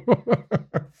cabello.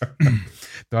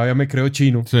 Todavía me creo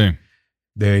chino. Sí.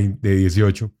 De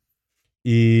 18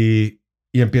 y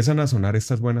empiezan a sonar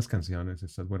estas buenas canciones,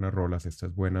 estas buenas rolas,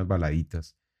 estas buenas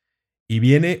baladitas y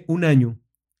viene un año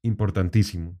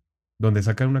importantísimo donde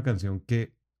sacan una canción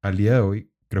que al día de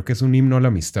hoy creo que es un himno a la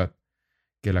amistad,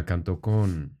 que la cantó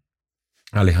con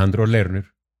Alejandro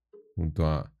Lerner junto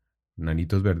a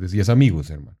Nanitos Verdes y es Amigos,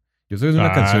 hermano. Yo sé que es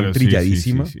una canción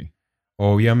trilladísima, sí.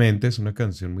 Obviamente es una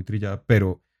canción muy trillada,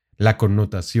 pero la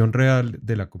connotación real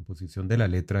de la composición de la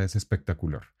letra es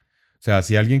espectacular. O sea,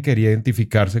 si alguien quería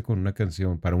identificarse con una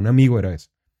canción, para un amigo era eso.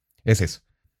 Es eso.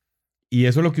 Y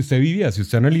eso es lo que usted vivía. Si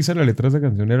usted analiza la letra de esa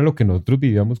canción, era lo que nosotros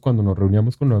vivíamos cuando nos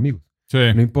reuníamos con los amigos. Sí.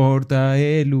 No importa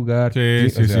el lugar. Sí,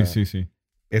 O sea, sí.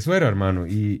 eso era, hermano.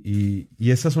 Y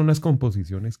esas son las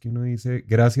composiciones que uno dice,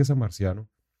 gracias a Marciano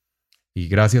y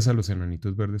gracias a los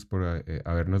Enanitos Verdes por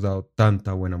habernos dado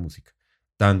tanta buena música,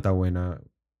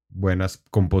 buenas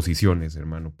composiciones,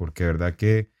 hermano, porque de verdad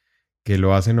que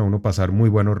lo hacen a uno pasar muy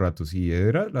buenos ratos. Y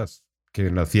era que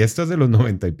en las fiestas de los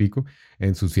 90 y pico,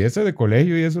 en sus fiestas de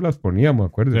colegio y eso las poníamos,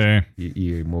 acuérdese. Sí.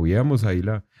 Y movíamos ahí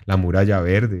la muralla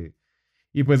verde.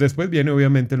 Y pues después viene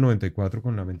obviamente el 94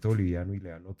 con Lamento Boliviano y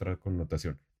le dan otra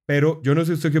connotación. Pero yo no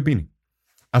sé usted qué opine.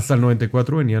 Hasta el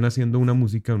 94 venían haciendo una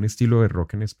música, un estilo de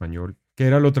rock en español, que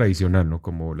era lo tradicional, ¿no?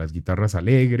 Como las guitarras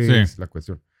alegres, la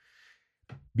cuestión.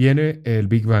 Viene el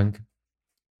Big Bang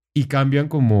y cambian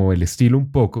como el estilo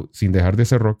un poco, sin dejar de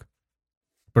ser rock,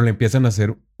 pero le empiezan a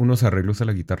hacer unos arreglos a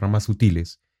la guitarra más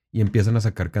sutiles y empiezan a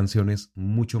sacar canciones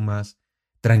mucho más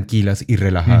tranquilas y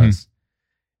relajadas.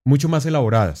 Mucho más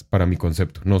elaboradas para mi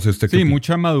concepto. No sé usted qué Sí, opina.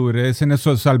 mucha madurez en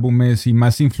esos álbumes y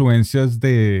más influencias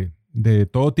de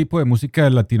todo tipo de música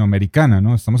latinoamericana,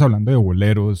 ¿no? Estamos hablando de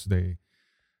boleros,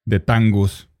 de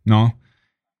tangos, ¿no?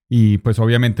 Y pues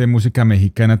obviamente música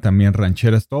mexicana también,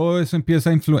 rancheras. Todo eso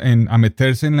empieza a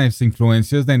meterse en las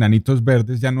influencias de Enanitos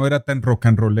Verdes. Ya no era tan rock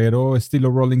and rollero estilo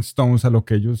Rolling Stones a lo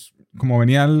que ellos, como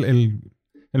venía el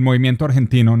movimiento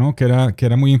argentino, ¿no? Que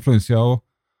era muy influenciado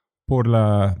por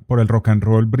el rock and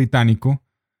roll británico,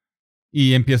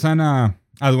 y empiezan a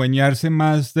adueñarse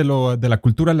más de la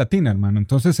cultura latina, hermano.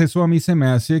 Entonces eso a mí se me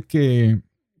hace que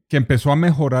empezó a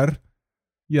mejorar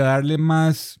y a darle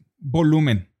más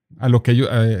volumen a lo que ellos,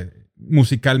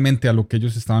 musicalmente, a lo que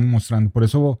ellos estaban mostrando. Por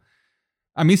eso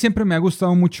a mí siempre me ha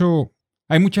gustado mucho.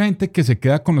 Hay mucha gente que se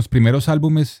queda con los primeros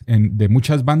álbumes de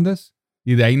muchas bandas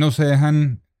y de ahí no se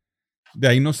dejan, de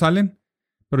ahí no salen.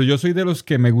 Pero yo soy de los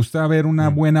que me gusta ver una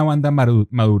buena banda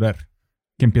madurar,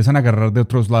 que empiezan a agarrar de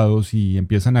otros lados y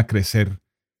empiezan a crecer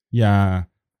y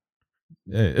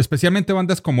especialmente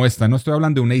bandas como esta. No estoy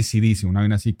hablando de una AC/DC, una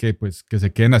vaina así que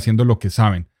se queden haciendo lo que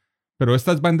saben. Pero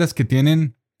estas bandas que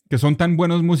son tan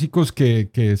buenos músicos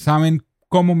que saben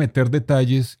cómo meter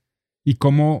detalles y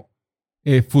cómo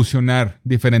fusionar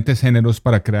diferentes géneros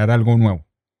para crear algo nuevo.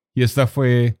 Y esto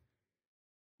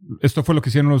fue lo que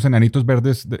hicieron los Enanitos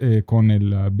Verdes con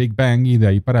el Big Bang y de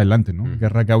ahí para adelante, ¿no?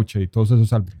 Guerra Gaucha y todos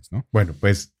esos álbumes, ¿no? Bueno,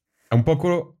 pues un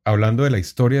poco hablando de la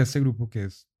historia de este grupo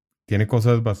tiene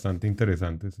cosas bastante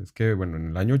interesantes. Es que, bueno, en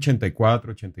el año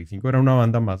 84, 85 era una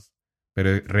banda más, pero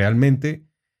realmente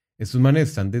estos manes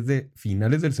están desde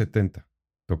finales del 70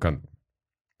 tocando.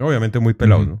 Obviamente muy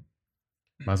pelados, ¿no?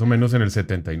 Más o menos en el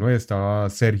 79 estaba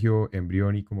Sergio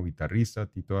Embrioni como guitarrista,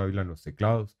 Tito Ávila en los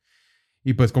teclados.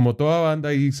 Y pues como toda banda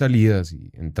hay salidas y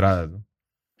entradas, ¿no?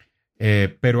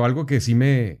 Pero algo que sí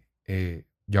me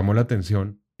llamó la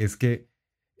atención es que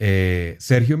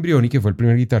Sergio Embrioni, que fue el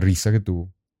primer guitarrista que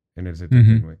tuvo en el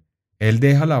 79, él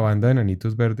deja la banda de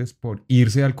Enanitos Verdes por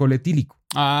irse al coletílico.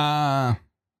 Ah,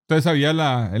 entonces había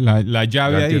la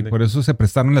llave ahí, por eso se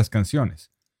prestaron las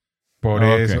canciones. Por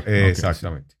eso,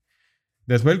 exactamente. Sí.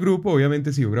 Después el grupo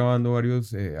obviamente siguió grabando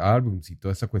varios álbumes y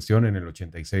toda esta cuestión. En el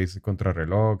 86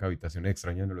 Contrarreloj, Habitaciones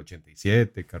Extrañas en el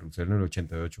 87, Carrusel en el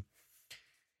 88.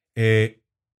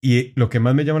 Y lo que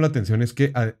más me llama la atención es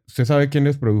que ¿usted sabe quién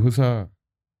les produjo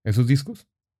esos discos?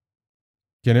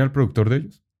 ¿Quién era el productor de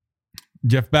ellos?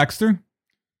 ¿Jeff Baxter?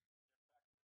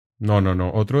 No.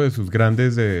 Otro de sus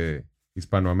grandes de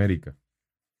Hispanoamérica.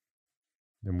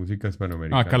 De música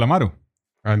hispanoamericana. Calamaro.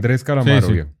 Andrés Calamaro,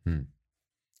 sí.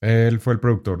 Él fue el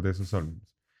productor de esos álbumes.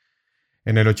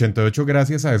 En el 88,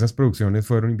 gracias a esas producciones,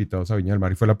 fueron invitados a Viña del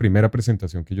Mar y fue la primera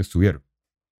presentación que ellos tuvieron.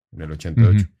 En el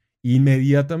 88.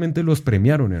 Inmediatamente los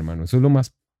premiaron, hermano. Eso es lo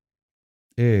más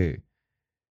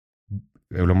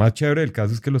chévere del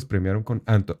caso, es que los premiaron con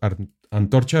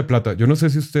Antorcha de Plata. Yo no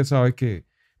sé si usted sabe que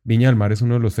Viña del Mar es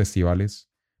uno de los festivales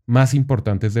más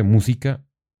importantes de música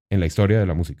en la historia de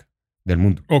la música del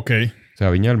mundo. Ok. O sea,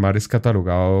 Viña del Mar es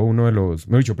catalogado uno de los...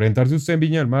 Me he dicho, presentarse usted en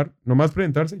Viña del Mar, nomás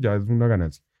presentarse ya es una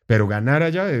ganancia. Pero ganar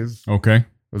allá es... Ok.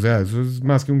 O sea, eso es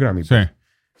más que un Grammy. Sí. Pues.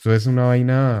 Eso es una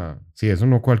vaina... Sí, eso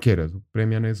no cualquiera. Eso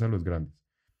premian a los grandes.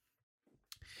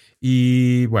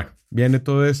 Y bueno, viene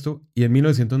todo esto. Y en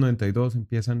 1992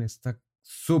 empiezan esta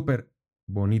súper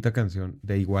bonita canción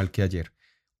de Igual que Ayer.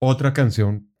 Otra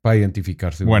canción para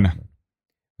identificarse. Buena.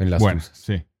 En las cosas.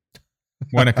 Sí.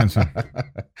 Buena canción.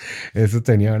 Eso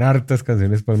tenían hartas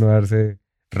canciones para uno darse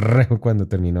rejo cuando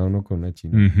terminaba uno con una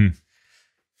china.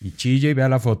 Y chille y vea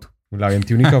la foto. La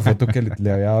 21 foto que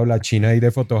le había dado la china ahí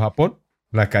de Foto Japón.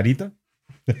 La carita.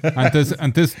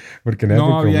 Antes Porque en no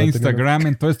época había uno Instagram,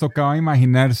 entonces tocaba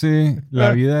imaginarse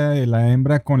la vida de la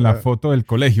hembra con la foto del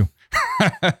colegio.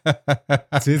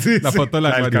 Sí, sí, La sí. foto de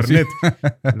la del Mario, carnet.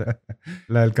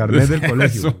 La del carnet del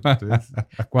colegio. Eso. Entonces,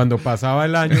 cuando pasaba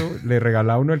el año, le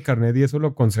regalaba uno el carnet y eso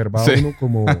lo conservaba Sí. uno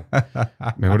como,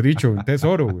 mejor dicho, un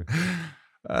tesoro, güey.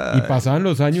 Y pasaban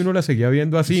los años y uno la seguía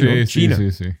viendo así, Sí, ¿no? sí, China.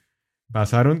 sí, sí.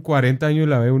 Pasaron 40 años y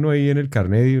la ve uno ahí en el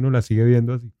carnet y uno la sigue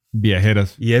viendo así.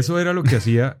 Viajeras. Y eso era lo que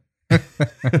hacía.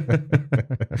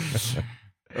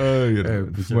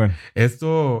 Pucha. Bueno,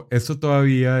 Esto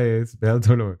todavía es, vean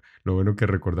todo lo bueno que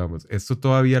recordamos. Esto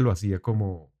todavía lo hacía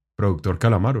como productor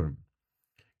Calamaro, ¿no?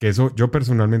 Que eso yo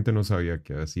personalmente no sabía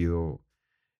que había sido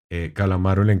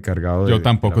Calamaro el encargado yo de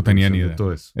tampoco la tenía producción ni de idea.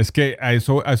 todo eso. Es que a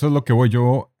eso es lo que voy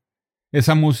yo.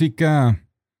 Esa música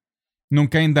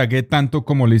nunca indagué tanto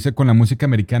como lo hice con la música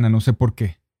americana, no sé por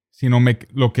qué. Sino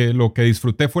lo que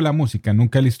disfruté fue la música,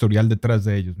 nunca el historial detrás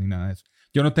de ellos, ni nada de eso.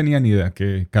 Yo no tenía ni idea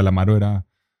que Calamaro era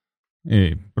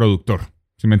productor,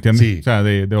 ¿sí me entiendes? Sí. O sea,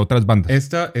 de otras bandas.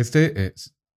 Este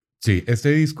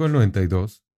disco del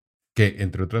 92, que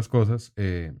entre otras cosas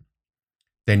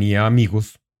tenía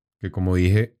amigos que, como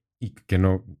dije, y que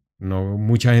no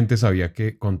mucha gente sabía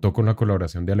que contó con la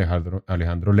colaboración de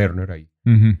Alejandro Lerner ahí.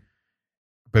 Ujú.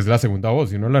 Pues la segunda voz,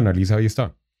 si uno la analiza, ahí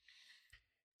está.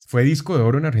 Fue disco de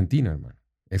oro en Argentina, hermano.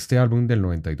 Este álbum del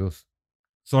 92.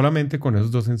 Solamente con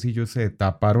esos dos sencillos se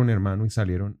taparon, hermano, y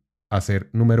salieron a ser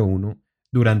número uno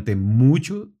durante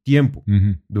mucho tiempo.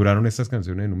 Ujú. Duraron estas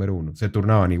canciones de número uno. Se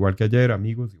turnaban igual que ayer,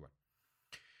 amigos, igual.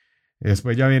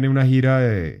 Después ya viene una gira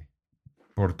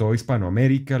por toda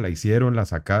Hispanoamérica. La hicieron, la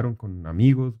sacaron con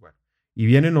amigos. Bueno. Y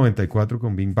viene el 94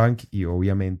 con Bing Bang y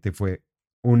obviamente fue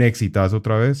un exitazo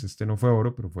otra vez. Este no fue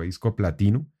oro, pero fue disco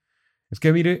platino. Es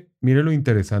que mire lo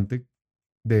interesante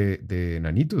de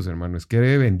Nanitos, hermano. Es que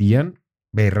vendían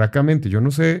berracamente. Yo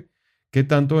no sé qué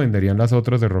tanto venderían las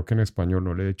otras de rock en español.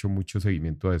 No le he hecho mucho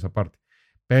seguimiento a esa parte.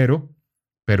 Pero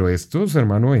estos,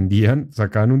 hermano,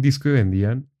 sacaban un disco y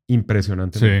vendían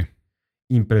impresionantemente. Sí.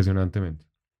 Impresionantemente.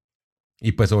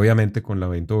 Y pues obviamente con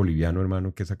Lamento Boliviano,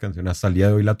 hermano, que esa canción hasta el día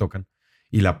de hoy la tocan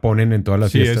y la ponen en todas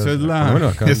las Sí, fiestas. esa es Bueno,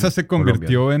 acá en esa se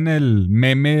convirtió Colombia. en el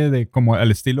meme de como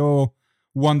al estilo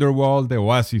Wonderwall de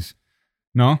Oasis,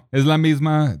 ¿no? Es la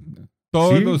misma.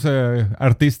 Todos Sí. los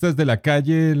artistas de la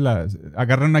calle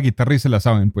agarran una guitarra y se la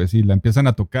saben, pues, y la empiezan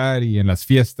a tocar y en las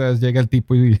fiestas llega el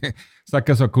tipo y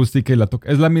saca su acústica y la toca.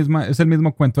 Es la misma, es el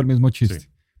mismo cuento, el mismo chiste. Sí.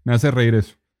 Me hace reír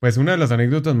eso. Pues una de las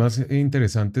anécdotas más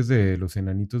interesantes de Los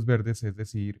Enanitos Verdes es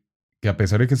decir que a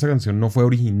pesar de que esa canción no fue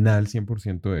original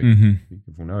 100% de ellos, Ujú. ¿sí?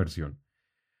 Que fue una versión,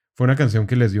 fue una canción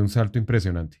que les dio un salto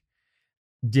impresionante.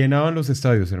 Llenaban los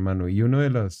estadios, hermano, y una de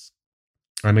las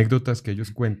anécdotas que ellos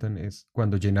cuentan es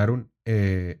cuando llenaron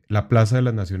la Plaza de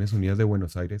las Naciones Unidas de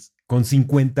Buenos Aires con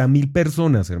 50,000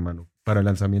 personas, hermano, para el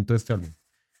lanzamiento de este álbum.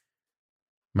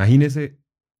 Imagínese,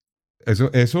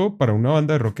 eso para una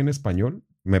banda de rock en español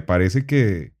me parece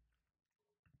que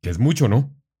es mucho,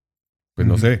 ¿no? Pues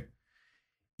no Ujú. sé.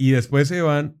 Y después se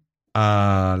van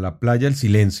a la playa El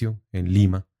Silencio en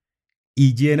Lima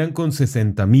y llenan con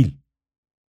 60,000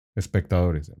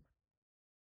 espectadores.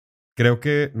 Creo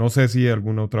que, no sé si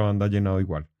alguna otra banda ha llenado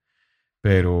igual,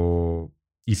 pero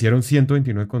hicieron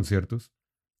 129 conciertos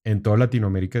en toda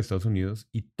Latinoamérica y Estados Unidos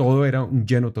y todo era un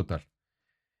lleno total.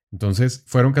 Entonces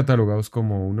fueron catalogados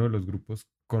como uno de los grupos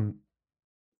con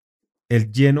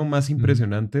el lleno más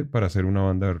impresionante para ser una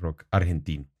banda de rock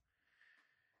argentino.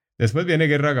 Después viene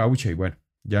Guerra Gaucha y bueno,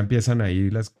 ya empiezan ahí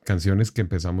las canciones que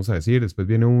empezamos a decir. Después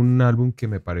viene un álbum que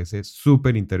me parece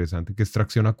súper interesante, que es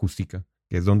Tracción Acústica,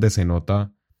 que es donde se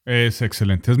nota Es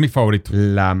excelente, es mi favorito.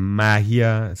 la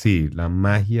magia, sí, la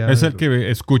magia. Es el que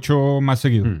escucho más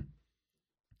seguido. Mm.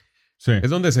 Sí.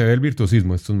 Es donde se ve el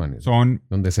virtuosismo de estos manes. Son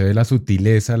Donde se ve la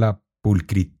sutileza, la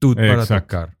pulcritud para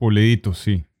exacto, tocar. puliditos,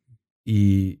 sí.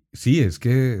 Y sí, es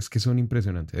que son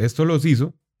impresionantes. Esto los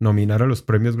hizo nominar a los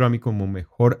premios Grammy como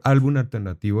mejor álbum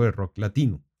alternativo de rock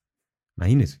latino.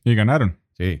 Imagínense. Y ganaron.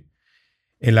 Sí.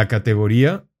 En la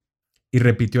categoría, y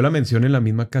repitió la mención en la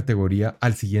misma categoría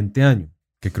al siguiente año,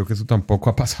 que creo que eso tampoco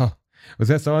ha pasado. O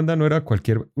sea, esta banda no era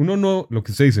cualquier... Uno no, lo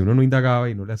que usted dice, uno no indagaba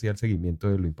y no le hacía el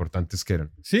seguimiento de lo importantes que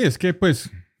eran. Sí, es que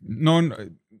pues,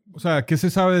 o sea, ¿qué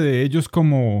se sabe de ellos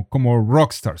como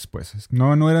rockstars? Pues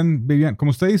no eran, vivían,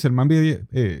 como usted dice, el man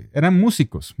eran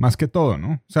músicos, más que todo,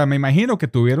 ¿no? O sea, me imagino que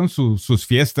tuvieron sus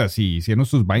fiestas y hicieron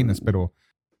sus vainas, pero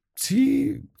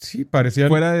Sí, parecían...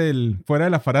 fuera de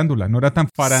la farándula, no era tan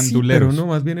Sí, faranduleros. pero no,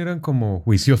 más bien eran como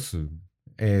juiciosos.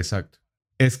 Exacto.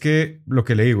 Es que lo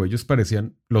que le digo, ellos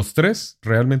parecían, los tres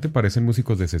realmente parecen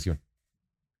músicos de sesión.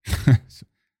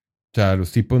 O sea,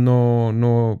 los tipos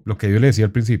no, lo que yo le decía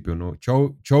al principio, no,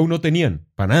 show no tenían,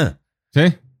 para nada. Sí.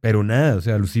 Pero nada, o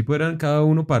sea, los tipos eran cada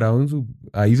uno parado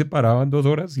ahí se paraban 2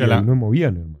 horas y ahí no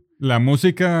movían, hermano. La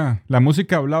música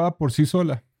hablaba por sí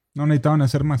sola. No necesitaban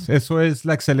hacer más. Eso es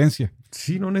la excelencia.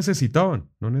 Sí, no necesitaban.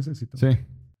 Sí.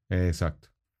 Exacto.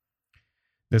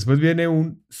 Después viene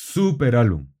un super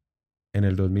álbum en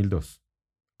el 2002.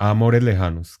 Amores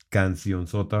Lejanos, canción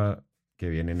sota que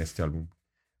viene en este álbum,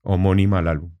 homónima al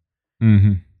álbum.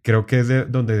 Uh-huh. Creo que es de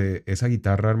donde esa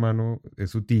guitarra, hermano, es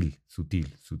sutil.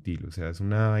 O sea, es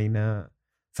una vaina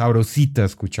sabrosita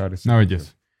escuchar. Una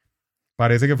belleza.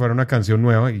 Parece que fuera una canción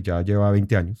nueva y ya lleva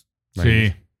 20 años.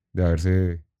 Sí. De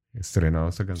haberse estrenado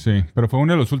esta canción. Sí, pero fue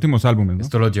uno de los últimos álbumes, ¿no?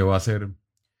 Esto los llevó a hacer...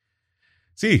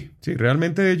 Sí,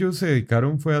 realmente ellos se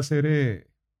dedicaron fue a hacer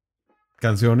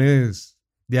canciones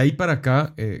de ahí para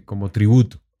acá como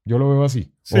tributo. Yo lo veo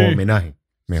así. Sí. O homenaje,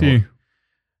 mejor. Sí.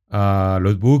 A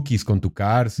los Bookies con Tu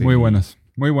Cárcel. Muy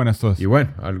buenas todas. Y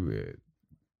bueno,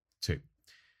 sí.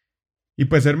 Y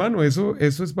pues, hermano, eso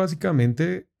es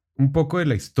básicamente un poco de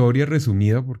la historia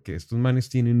resumida, porque estos manes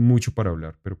tienen mucho para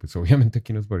hablar, pero pues obviamente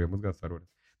aquí nos podríamos gastar horas.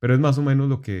 Pero es más o menos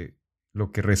lo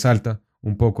que resalta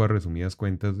un poco a resumidas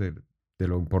cuentas de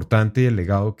lo importante y el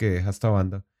legado que deja esta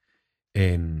banda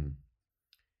en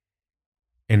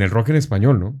el rock en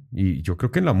español, ¿no? Y yo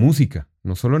creo que en la música,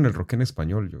 no solo en el rock en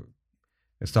español. Yo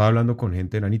estaba hablando con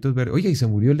gente de Enanitos Verdes. Oye, y se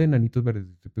murió el de Enanitos Verdes.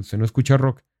 ¿Usted no escucha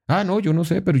rock? Ah, no, yo no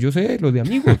sé, pero yo sé, los de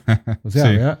Amigos. O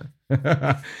sea, sí.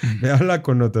 vea la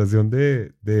connotación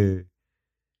de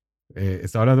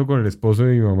estaba hablando con el esposo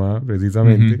de mi mamá,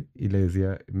 precisamente, y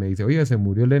me dice, oye, se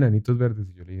murió el de Enanitos Verdes.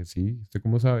 Y yo le dije, sí, ¿usted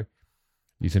cómo sabe?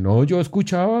 Dice, no, yo he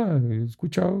escuchado,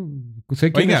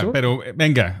 sé quién es. Pero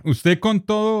venga, usted con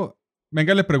todo,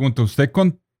 le pregunto, usted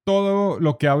con todo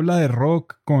lo que habla de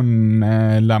rock, con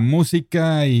la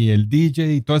música y el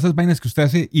DJ y todas esas vainas que usted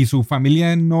hace, y su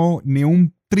familia ni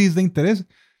un tris de interés,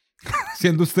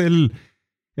 siendo usted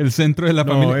el centro de la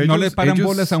familia, ellos, no le paran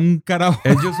bolas a un carajo.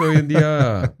 Ellos hoy en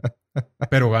día,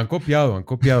 pero han copiado.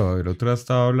 El otro día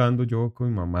estaba hablando yo con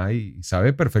mi mamá y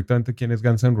sabe perfectamente quién es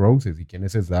Guns N' Roses y quién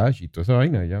es Slash y toda esa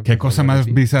vaina. Ya, qué cosa más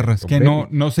bizarra, es que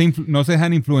no se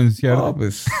dejan influenciar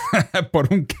por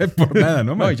nada,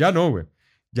 ¿no? No, ya no, güey.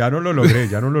 Ya no lo logré.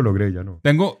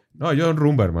 No, yo son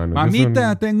rumba, hermano.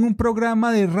 Mamita, tengo un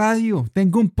programa de radio,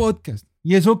 tengo un podcast.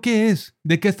 ¿Y eso qué es?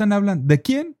 ¿De qué están hablando? ¿De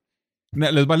quién?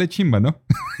 Les vale chimba, ¿no?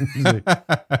 Sí.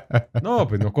 No,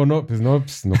 pues no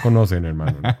conocen,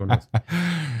 hermano. No conocen.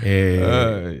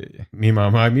 Mi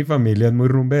mamá y mi familia es muy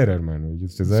rumbera, hermano. Y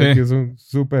usted sabe que son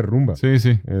súper rumba. Sí.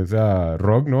 O sea,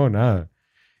 rock no, nada.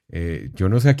 Yo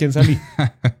no sé a quién salí.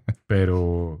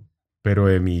 pero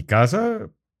de mi casa,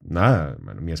 nada,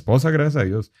 hermano. Mi esposa, gracias a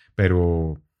Dios.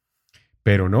 Pero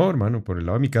no, hermano, por el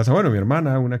lado de mi casa. Bueno, mi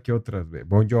hermana, una que otra.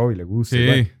 Bon Jovi le gusta. Sí,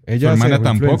 bueno, ella se dejó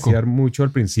influenciar mucho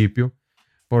al principio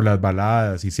por las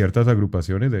baladas y ciertas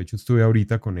agrupaciones. De hecho, estuve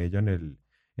ahorita con ella en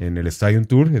el Stadium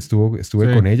Tour.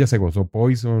 Estuve con ella, se gozó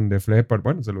Poison, Def Leppard.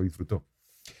 Bueno, se lo disfrutó.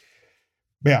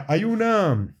 Vea, hay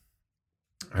una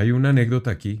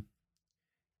anécdota aquí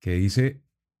que dice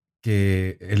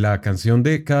que la canción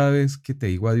de Cada vez que te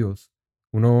digo adiós,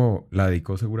 uno la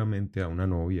dedicó seguramente a una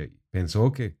novia y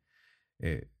pensó que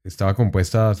estaba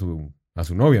compuesta a su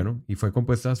novia, ¿no? Y fue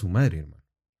compuesta a su madre, hermano.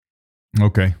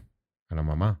 Ok. A la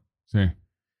mamá. Sí.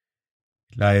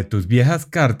 La de Tus viejas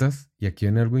cartas, y aquí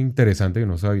viene algo interesante que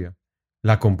no sabía,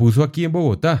 la compuso aquí en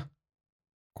Bogotá,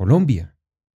 Colombia.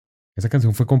 Esa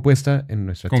canción fue compuesta en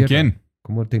nuestra tierra. ¿Con quién?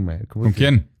 ¿Cómo te imaginas? ¿Con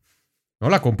quién? No,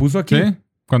 la compuso aquí. ¿Sí?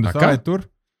 ¿Cuando acá estaba de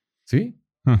tour? Sí.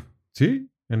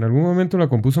 Sí, en algún momento la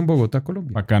compuso en Bogotá,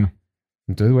 Colombia. Bacano.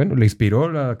 Entonces, bueno, le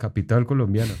inspiró la capital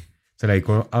colombiana. Se la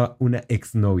dedicó a una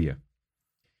exnovia.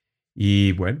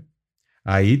 Y bueno,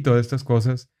 ahí todas estas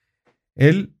cosas.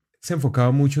 Él se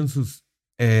enfocaba mucho en sus...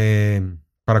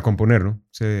 para componer, ¿no?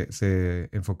 Se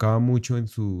enfocaba mucho en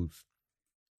sus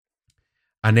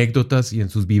anécdotas y en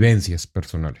sus vivencias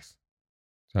personales.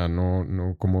 O sea,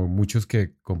 no como muchos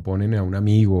que componen a un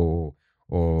amigo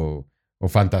o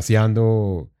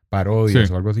fantaseando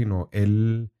parodias o algo así. No,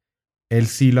 él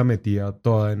sí la metía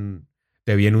toda en...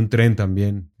 Te vi en un tren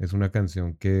también. Es una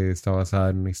canción que está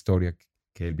basada en una historia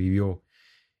que él vivió.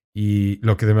 Y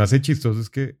lo que se me hace chistoso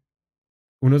es que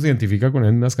uno se identifica con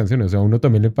las mismas canciones. O sea, a uno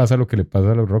también le pasa lo que le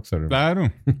pasa a los rockstars.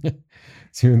 Claro.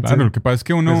 ¿Sí me claro, lo que pasa es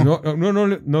que uno... Pues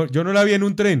no, yo no la vi en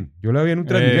un tren. Yo la vi en un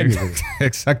tren.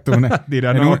 Exacto.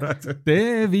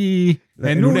 Te vi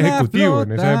en un ejecutivo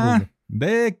en esa época.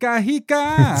 De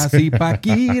Cajicá, así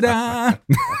Paquira.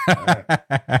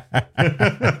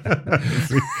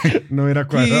 Sí, no era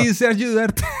cuadrado. Quise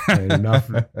ayudarte.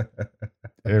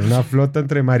 Era una flota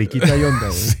entre Mariquita y Honda.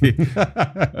 Sí.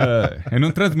 En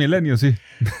un Transmilenio, sí.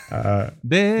 Para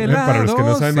los que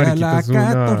no saben, Mariquita es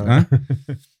una... ¿Ah?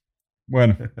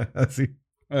 Bueno. Sí.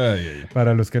 Ay.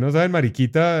 Para los que no saben,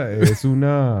 Mariquita es un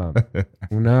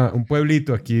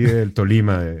pueblito aquí del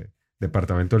Tolima,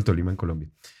 departamento del Tolima en Colombia.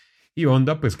 Y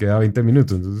Honda pues queda 20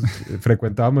 minutos. Entonces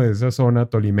frecuentábamos esa zona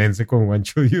tolimense con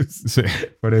Juancho Dios. Sí.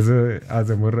 Por eso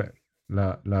hacemos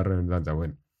la redundancia.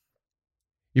 Bueno.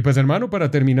 Y pues hermano,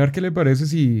 para terminar, ¿qué le parece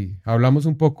si hablamos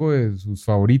un poco de sus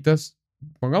favoritas?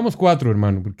 Pongamos 4,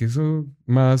 hermano, porque eso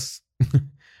más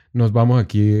nos vamos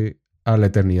aquí a la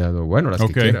eternidad. O bueno, las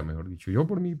que quiera, mejor dicho. Yo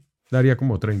por mí daría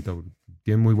como 30.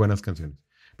 Tienen muy buenas canciones.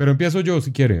 Pero empiezo yo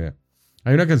si quiere.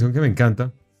 Hay una canción que me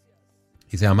encanta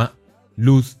y se llama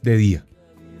Luz de Día.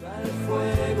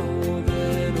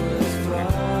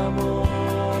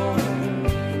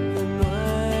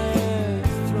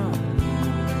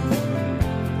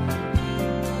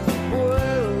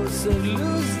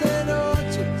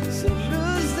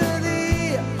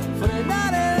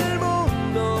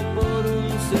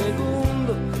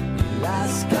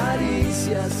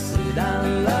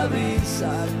 Serán la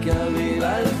brisa que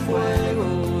aviva el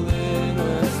fuego de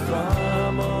nuestro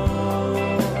amor,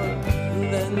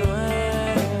 de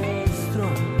nuestro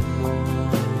amor.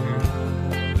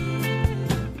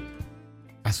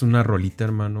 Es una rolita,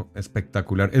 hermano,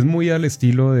 espectacular. Es muy al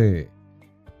estilo de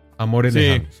Amores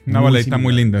Lejanos. Sí, una baladita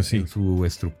muy linda, sí. En su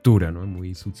estructura, ¿no?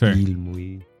 Muy sutil, sí.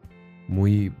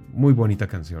 muy bonita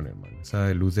canción, hermano. Esa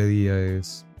de Luz de Día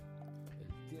es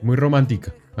muy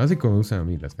romántica. Así como usan a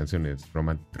mí las canciones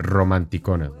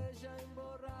romanticonas, ¿no?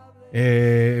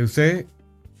 Usted,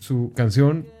 su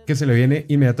canción que se le viene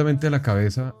inmediatamente a la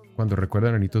cabeza cuando recuerda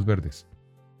a Enanitos Verdes.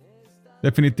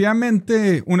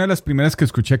 Definitivamente, una de las primeras que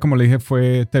escuché, como le dije,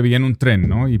 fue Te vi en un tren,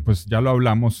 ¿no? Y pues ya lo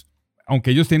hablamos.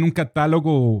 Aunque ellos tienen un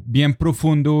catálogo bien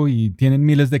profundo y tienen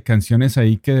miles de canciones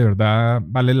ahí que de verdad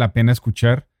vale la pena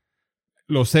escuchar.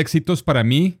 Los éxitos para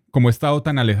mí, como he estado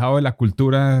tan alejado de la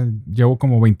cultura, llevo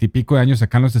como 20 y pico de años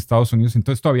acá en los Estados Unidos,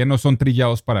 entonces todavía no son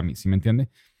trillados para mí, ¿sí me entiende?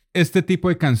 Este tipo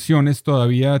de canciones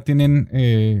todavía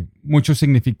tienen mucho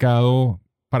significado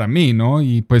para mí, ¿no?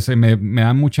 Y pues me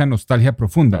dan mucha nostalgia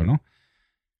profunda, ¿no?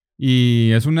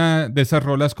 Y es una de esas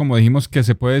rolas, como dijimos, que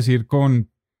se puede decir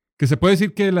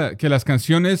que las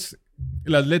canciones,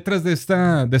 las letras de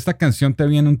esta canción Te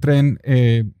vi en un tren,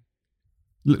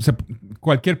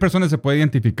 cualquier persona se puede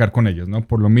identificar con ellos, ¿no?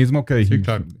 Por lo mismo que dijimos. Sí,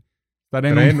 claro. Estar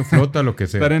en tren, flota, lo que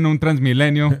sea. Estar en un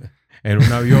Transmilenio. En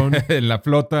un avión. En la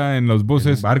flota, en los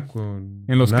buses. En un barco.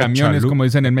 En los camiones, como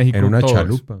dicen en México. En una todos.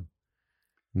 chalupa.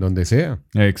 Donde sea.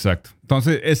 Exacto.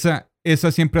 Entonces,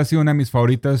 esa siempre ha sido una de mis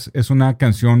favoritas. Es una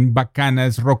canción bacana,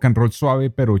 es rock and roll suave,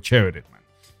 pero chévere, man.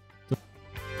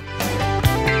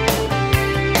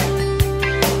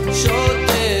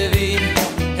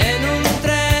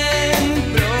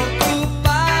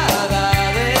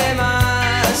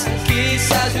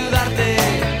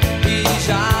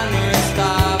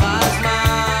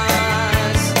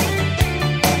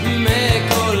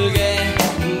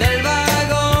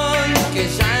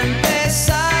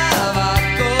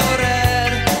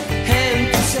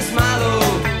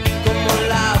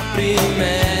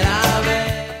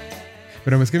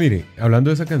 Pero es que mire, hablando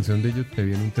de esa canción de Yo te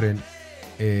vi en un tren,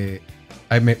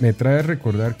 me trae a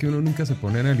recordar que uno nunca se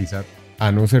pone a analizar,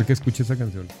 a no ser que escuche esa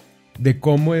canción, de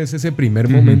cómo es ese primer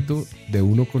momento de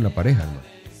uno con la pareja, ¿no?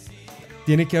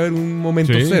 Tiene que haber un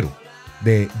momento cero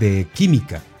de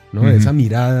química, ¿no? De esa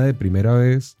mirada de primera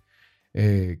vez,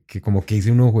 que como que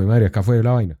dice uno, joder madre, acá fue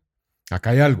la vaina, acá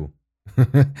hay algo,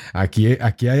 aquí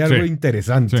hay algo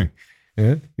interesante.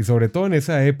 Y sobre todo en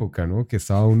esa época, ¿no? Que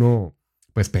estaba uno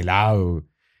pues pelado,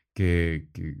 que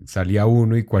salía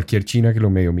uno y cualquier china que lo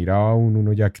medio miraba a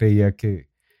uno ya creía que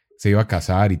se iba a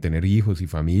casar y tener hijos y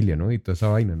familia, ¿no? Y toda esa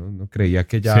vaina, ¿no? No creía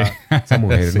que ya esa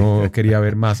mujer no quería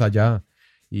ver más allá.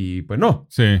 Y pues no.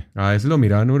 Sí. A veces lo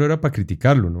miraban uno era para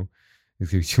criticarlo, ¿no? Es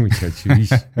que,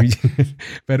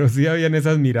 pero sí habían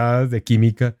esas miradas de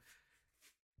química,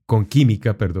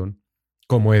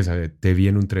 como esa de Te vi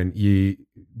en un tren. Y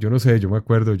yo no sé, yo me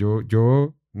acuerdo,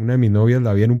 yo una de mis novias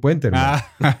la vi en un puente, hermano.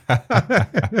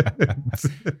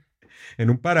 En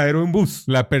un paradero de un bus.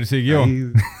 La persiguió.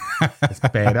 Ahí,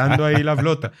 esperando ahí la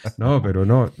flota. No, pero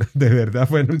no, de verdad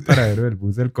fue en un paradero del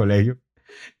bus del colegio.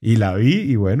 Y la vi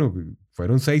y bueno,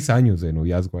 fueron 6 años de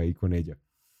noviazgo ahí con ella.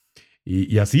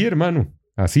 Y así, hermano,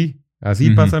 así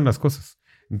pasan las cosas.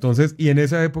 Entonces, y en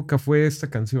esa época fue esta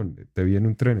canción, Te vi en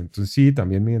un tren. Entonces sí,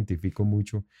 también me identifico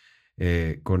mucho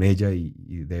con ella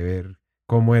y de ver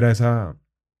cómo era esa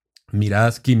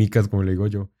miradas químicas, como le digo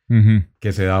yo,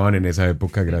 que se daban en esa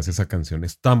época gracias a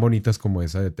canciones tan bonitas como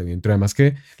esa de Te Viento. Además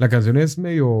que la canción es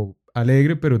medio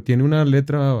alegre, pero tiene una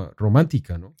letra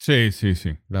romántica, ¿no? Sí.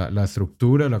 La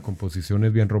estructura, la composición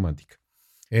es bien romántica.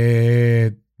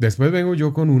 Después vengo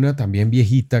yo con una también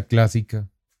viejita, clásica,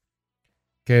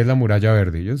 que es La Muralla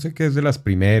Verde. Yo sé que es de las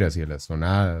primeras y de las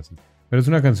sonadas, pero es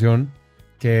una canción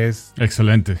que es...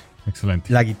 Excelente.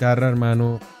 La guitarra,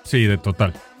 hermano. Sí, de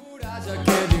total.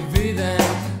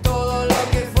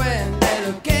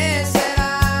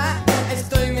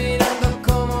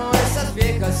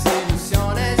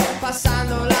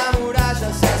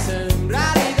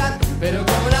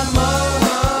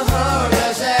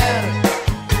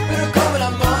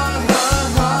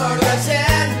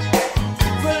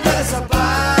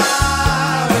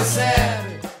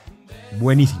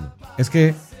 Buenísimo. Es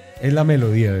que es la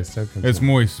melodía de esta canción.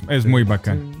 Es muy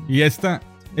bacán. Y esa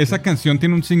canción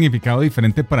tiene un significado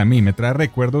diferente para mí. Me trae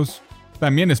recuerdos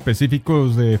también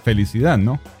específicos de felicidad,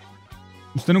 ¿no?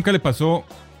 ¿Usted nunca le pasó?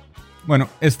 Bueno,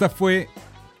 esta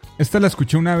la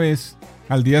escuché una vez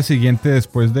al día siguiente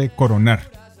después de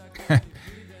coronar.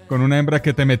 Con una hembra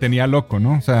que me tenía loco,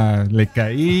 ¿no? O sea, le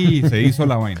caí y se hizo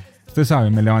la vaina. Usted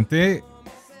sabe, me levanté.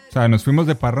 O sea, nos fuimos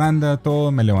de parranda,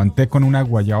 todo. Me levanté con una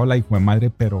guayaola, hijo de madre,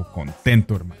 pero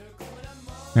contento, hermano.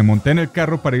 Me monté en el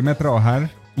carro para irme a trabajar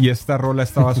y esta rola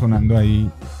estaba sonando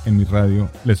ahí en mi radio.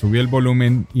 Le subí el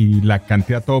volumen y la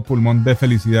canté a todo pulmón de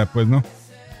felicidad, pues, ¿no?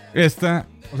 O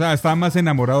sea, estaba más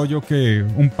enamorado yo que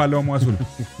un palomo azul.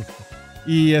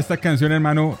 Y esta canción,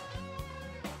 hermano,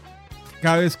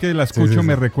 cada vez que la escucho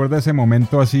me recuerda ese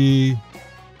momento así...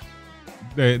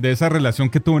 De esa relación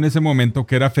que tuvo en ese momento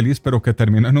que era feliz, pero que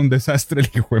terminó en un desastre, el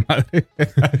hijo de madre.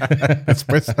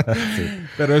 Después. Sí.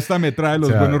 Pero esta me trae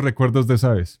los buenos recuerdos de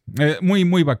esa vez. Muy,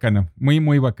 muy bacana. Muy,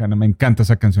 muy bacana. Me encanta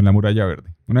esa canción, La Muralla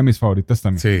Verde. Una de mis favoritas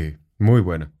también. Sí, muy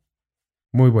buena.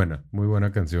 Muy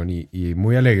buena canción y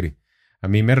muy alegre. A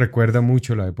mí me recuerda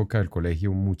mucho la época del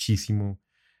colegio, muchísimo.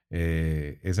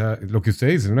 Lo que usted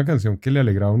dice, es una canción que le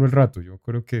alegraba a uno el rato. Yo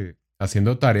creo que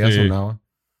haciendo tareas sonaba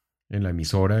en la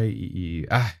emisora y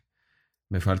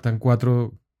me faltan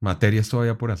 4 materias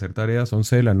todavía por hacer tareas,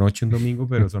 11 de la noche un domingo,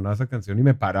 pero sonaba esa canción y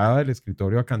me paraba del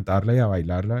escritorio a cantarla y a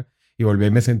bailarla y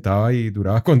volví, me sentaba y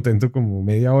duraba contento como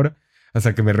media hora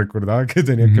hasta que me recordaba que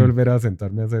tenía que volver a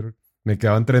sentarme a hacer, me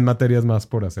quedaban 3 materias más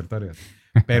por hacer tareas.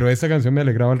 Pero esa canción me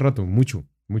alegraba el rato, mucho,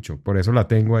 por eso la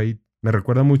tengo ahí, me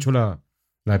recuerda mucho la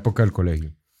época del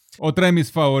colegio. Otra de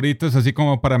mis favoritas, así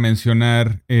como para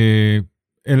mencionar...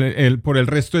 por el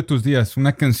resto de tus días,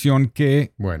 una canción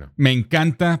que me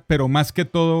encanta, pero más que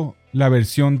todo la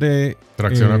versión de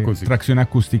tracción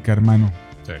acústica, hermano.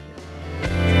 Sí.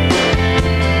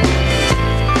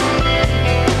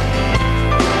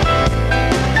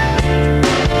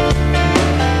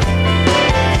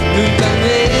 Nunca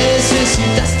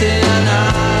necesitaste a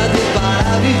nadie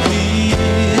para vivir,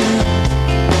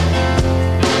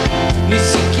 ni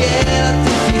siquiera te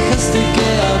fijaste que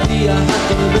había a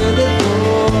tu alrededor.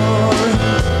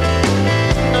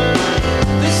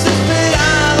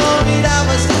 Desesperado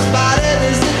mirabas las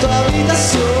paredes de tu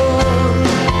habitación.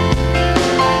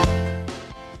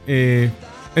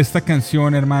 Esta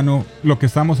canción, hermano, lo que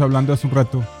estábamos hablando hace un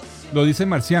rato, lo dice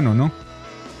Marciano, ¿no?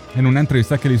 En una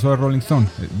entrevista que le hizo a Rolling Stone.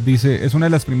 Dice, es una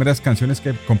de las primeras canciones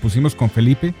que compusimos con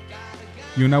Felipe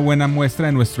y una buena muestra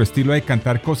de nuestro estilo de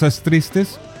cantar cosas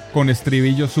tristes con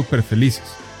estribillos súper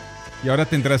felices. Y ahora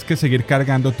tendrás que seguir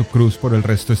cargando tu cruz por el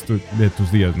resto de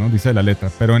tus días, ¿no? Dice la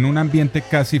letra, pero en un ambiente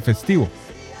casi festivo.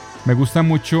 Me gusta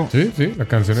mucho. Sí, la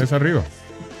canción es arriba.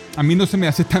 A mí no se me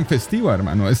hace tan festiva,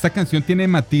 hermano. Esta canción tiene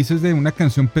matices de una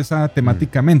canción pesada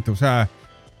temáticamente. O sea,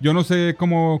 yo no sé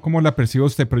cómo la percibe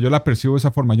usted, pero yo la percibo de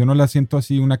esa forma. Yo no la siento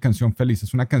así una canción feliz.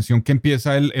 Es una canción que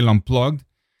empieza el unplugged,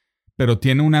 pero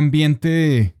tiene un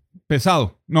ambiente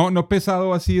pesado. No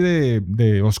pesado así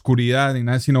de oscuridad ni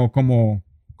nada, sino como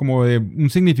de un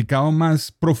significado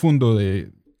más profundo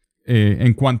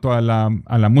en cuanto a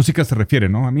la música se refiere,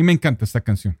 ¿no? A mí me encanta esta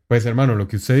canción. Pues, hermano, lo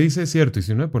que usted dice es cierto. Y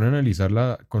si uno se pone a analizar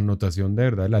la connotación de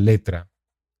verdad de la letra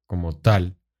como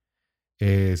tal,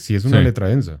 sí es una letra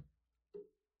densa.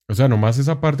 O sea, nomás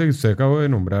esa parte que usted acabó de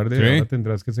nombrar de ahora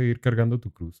tendrás que seguir cargando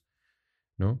tu cruz,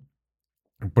 ¿no?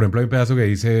 Por ejemplo, hay un pedazo que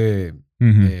dice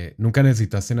nunca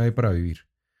necesitaste a nadie para vivir.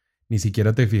 Ni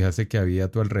siquiera te fijaste que había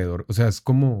a tu alrededor. O sea, es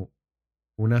como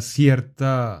una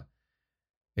cierta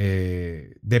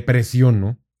depresión,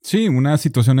 ¿no? Sí, una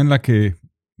situación en la que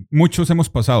muchos hemos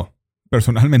pasado,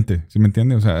 personalmente, ¿sí me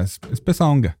entiende? O sea, es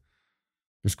pesadonga.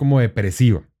 Es como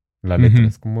depresiva la letra.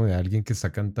 Es como de alguien que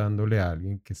está cantándole a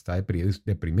alguien que está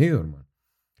deprimido, hermano.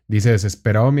 Dice,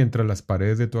 desesperado mientras las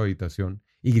paredes de tu habitación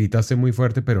y gritaste muy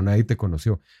fuerte, pero nadie te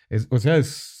conoció. Es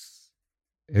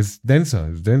densa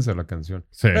la canción.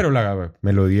 Sí. Pero la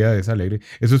melodía es alegre.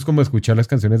 Eso es como escuchar las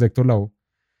canciones de Héctor Lavoe,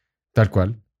 tal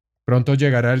cual. Pronto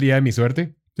llegará el día de mi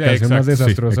suerte. Sí, Canción más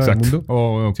desastrosa del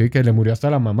mundo. Sí, que le murió hasta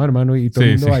la mamá, hermano, y todo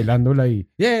el mundo bailándola y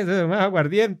más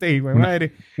aguardiente y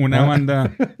madre. Una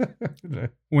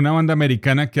banda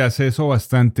americana que hace eso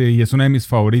bastante y es una de mis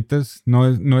favoritas.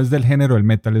 No es del género del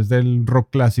metal, es del rock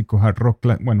clásico, hard rock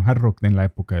en la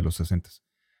época de los 60s.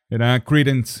 Era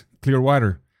Creedence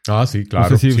Clearwater. Ah, sí, claro.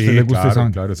 No sé si a usted le gusta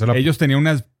claro, esa. Ellos tenían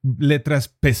unas letras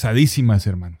pesadísimas,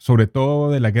 hermano, sobre todo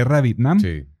de la guerra de Vietnam,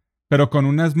 pero con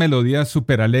unas melodías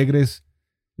súper alegres.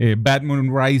 Bad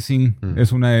Moon Rising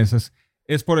es una de esas.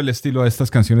 Es por el estilo de estas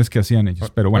canciones que hacían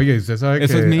ellos. Pero bueno, oye, usted sabe que,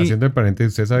 haciendo el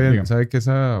paréntesis, usted sabe que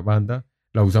esa banda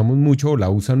la usamos mucho o la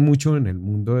usan mucho en el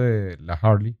mundo de la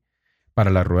Harley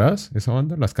para las ruedas, esa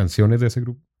banda, las canciones de ese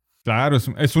grupo. Claro,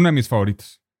 es una de mis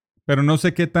favoritas. Pero no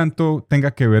sé qué tanto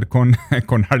tenga que ver con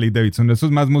Harley Davidson. Eso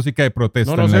es más música de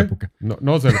protesta en la época. Pero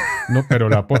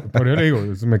por eso le digo,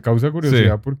 me causa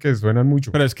curiosidad porque suenan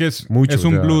mucho. Pero es que es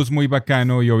un blues muy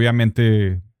bacano y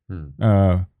obviamente...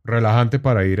 relajante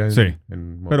para ir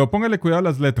pero póngale cuidado a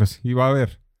las letras y va a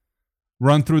ver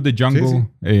Run Through the Jungle,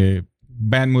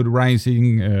 Bad Mood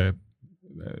Rising,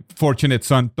 Fortunate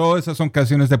Son. Todas esas son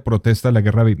canciones de protesta de la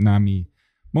guerra de Vietnam y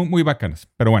muy, muy bacanas.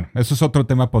 Pero bueno, eso es otro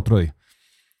tema para otro día.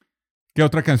 ¿Qué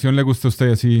otra canción le gusta a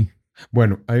usted así?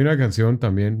 Bueno, hay una canción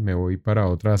también, me voy para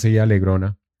otra así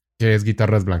alegrona, que es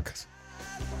Guitarras Blancas.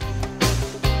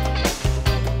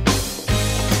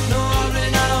 No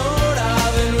hablen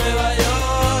ahora de Nueva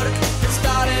York,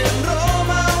 estar en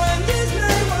Roma o en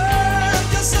Disney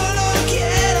World. Yo solo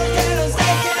quiero que nos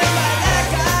dejen bailar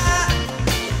acá.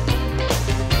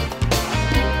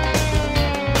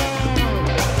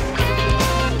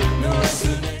 No es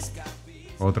un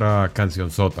escapismo. Otra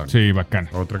canción sota. Sí, bacana.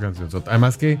 Otra canción sota.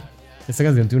 Además que esta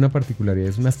canción tiene una particularidad,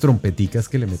 es unas trompeticas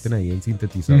que le meten ahí en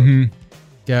sintetizador.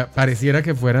 Que pareciera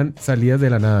que fueran salidas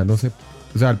de la nada, no sé.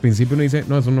 O sea, al principio uno dice,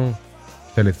 no, eso no,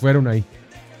 se les fueron ahí.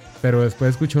 Pero después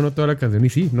escucha uno toda la canción y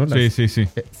sí, ¿no? Sí.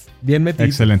 Bien metido.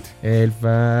 Excelente. El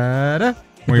para.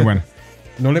 Muy buena.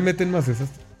 No le meten más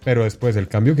esas, pero después el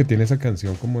cambio que tiene esa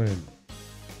canción como en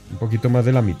un poquito más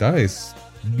de la mitad es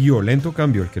violento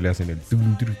cambio el que le hacen el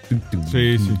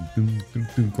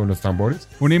con los tambores.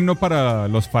 Un himno para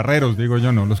los farreros, digo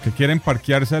yo, ¿no? Los que quieren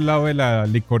parquearse al lado de la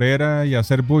licorera y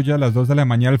hacer bulla a las 2 de la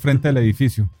mañana al frente del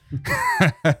edificio.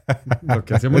 Lo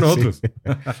que hacíamos nosotros.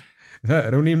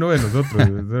 Era un himno de nosotros.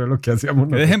 Eso era lo que hacíamos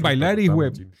nosotros. Que dejen bailar y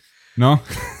güey. ¿No?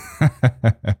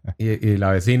 y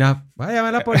la vecina, vaya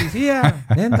a la policía,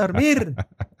 dejen dormir.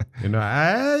 Y uno,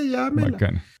 ay, llámela.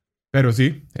 Bacana. Pero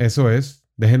sí, eso es.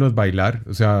 Déjenos bailar.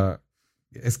 O sea,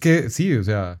 es que sí, o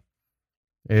sea,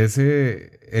 es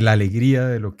la alegría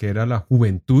de lo que era la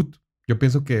juventud. Yo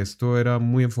pienso que esto era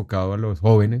muy enfocado a los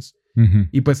jóvenes.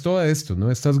 Y pues todo esto,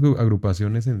 ¿no? Estas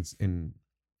agrupaciones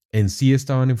en sí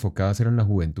estaban enfocadas en la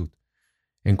juventud,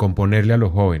 en componerle a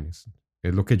los jóvenes.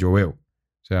 Es lo que yo veo.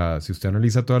 O sea, si usted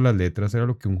analiza todas las letras, era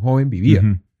lo que un joven vivía.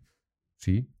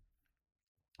 ¿Sí?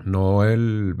 No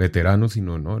el veterano,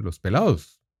 sino ¿no? Los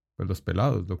pelados. Pues los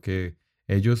pelados, lo que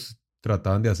ellos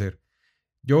trataban de hacer.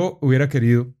 Yo hubiera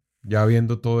querido, ya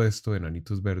viendo todo esto de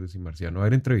Enanitos Verdes y Marciano,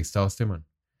 haber entrevistado a este man.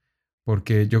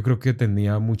 Porque yo creo que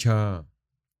tenía mucha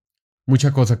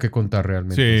cosa que contar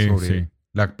realmente sobre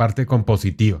la parte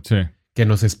compositiva. Sí. Que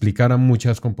nos explicara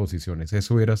muchas composiciones.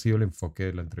 Eso hubiera sido el enfoque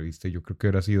de la entrevista y yo creo que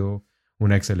hubiera sido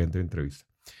una excelente entrevista.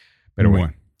 Pero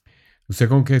bueno. ¿Usted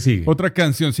con qué sigue? Otra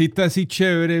cancioncita así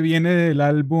chévere viene del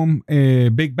álbum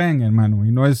Big Bang, hermano.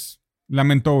 Y no es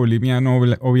Lamento Boliviano,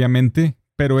 obviamente,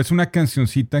 pero es una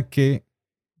cancioncita que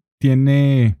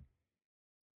tiene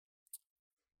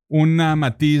una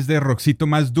matiz de rockcito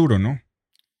más duro, ¿no?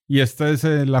 Y esta es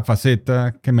la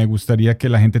faceta que me gustaría que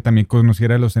la gente también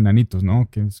conociera de los Enanitos, ¿no?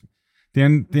 Que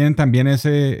tienen también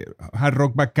ese hard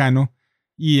rock bacano.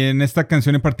 Y en esta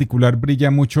canción en particular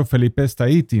brilla mucho Felipe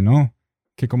Staiti, ¿no?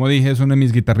 Que como dije es uno de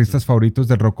mis guitarristas favoritos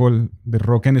de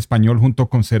rock en español junto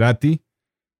con Cerati,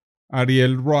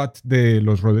 Ariel Roth de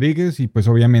Los Rodríguez y pues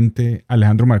obviamente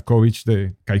Alejandro Markovich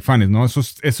de Caifanes, ¿no?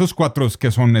 Esos cuatro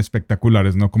que son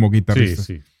espectaculares, ¿no? Como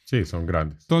guitarristas. Sí, son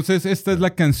grandes. Entonces esta es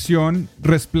la canción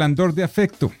Resplandor de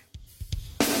Afecto.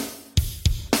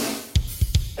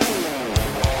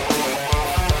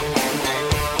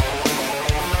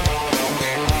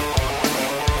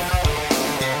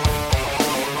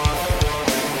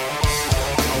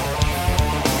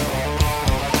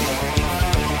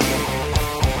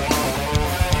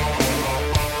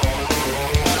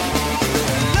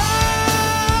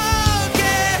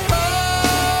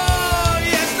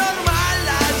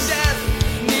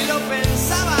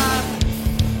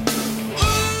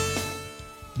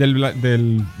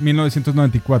 del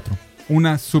 1994.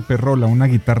 Una super rola, una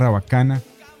guitarra bacana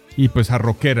y pues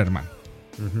rockera, hermano.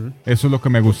 Eso es lo que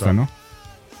me gusta, total, ¿no?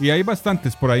 Y hay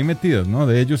bastantes por ahí metidos, ¿no?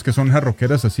 De ellos que son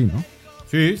rockeras así, ¿no?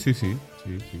 Sí.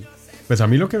 Pues a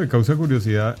mí lo que me causa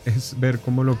curiosidad es ver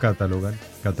cómo lo catalogan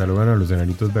a los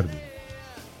Enanitos Verdes.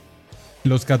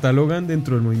 Los catalogan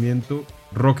dentro del movimiento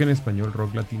rock en español,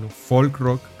 rock latino, folk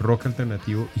rock, rock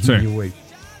alternativo y new wave.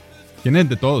 Tienen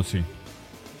de todo, sí.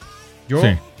 Yo,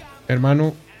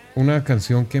 hermano, una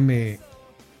canción que me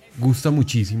gusta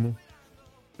muchísimo,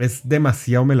 es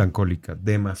demasiado melancólica,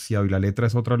 demasiado, y la letra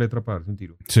es otra letra para darse un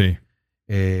tiro. Sí.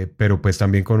 Pero pues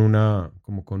también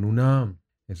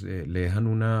le dejan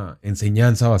una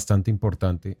enseñanza bastante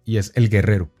importante, y es El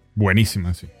Guerrero.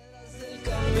 Buenísima, sí. El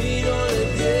camino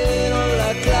le dieron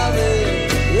la clave,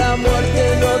 la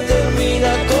muerte no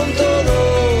termina con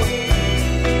todo.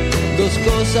 Dos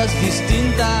cosas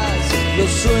distintas, los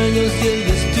sueños y el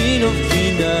destino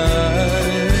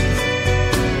final.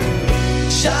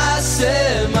 Ya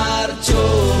se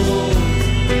marchó,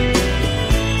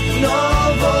 no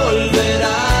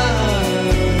volverá.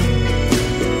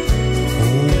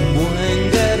 Un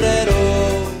buen guerrero.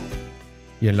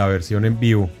 Y en la versión en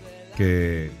vivo,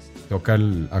 que toca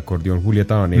el acordeón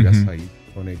Julieta Vanegas ahí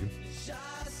con ellos,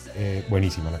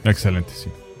 buenísima la canción. Excelente,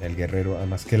 sí. El Guerrero,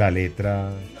 además que la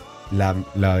letra,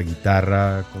 la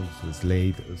guitarra con su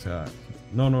slate, o sea,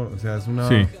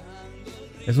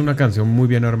 es una canción muy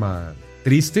bien armada.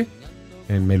 Triste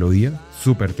en melodía,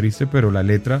 súper triste, pero la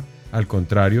letra, al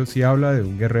contrario, sí habla de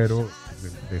un guerrero,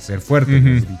 de ser fuerte,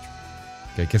 mejor dicho.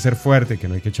 Que hay que ser fuerte, que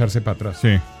no hay que echarse para atrás.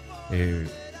 Sí.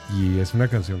 Y es una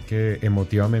canción que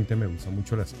emotivamente me gusta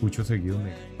mucho, la escucho seguido,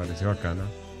 me parece bacana.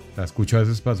 La escucho a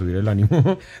veces para subir el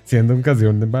ánimo, siendo una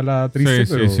canción de balada triste,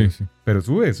 pero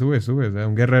sube. O sea,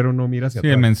 un guerrero no mira hacia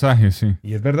atrás. Sí, el mensaje, sí.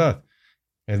 Y es verdad,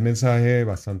 es mensaje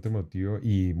bastante emotivo,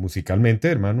 y musicalmente,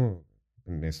 hermano,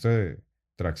 en esto de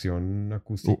tracción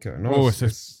acústica,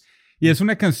 y es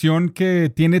una canción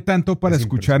que tiene tanto para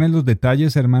escuchar en los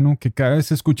detalles, hermano, que cada vez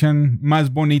se escuchan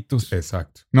más bonitos.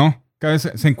 Exacto. ¿No? Cada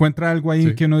vez se encuentra algo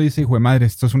ahí que uno dice, hijo de madre,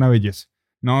 esto es una belleza.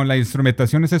 No, la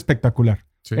instrumentación es espectacular.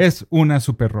 Sí. Es una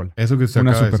super rola. Eso que usted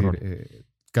acaba de decir.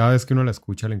 Cada vez que uno la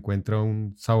escucha le encuentra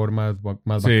un sabor más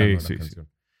bacano a la canción.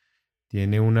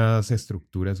 Tiene unas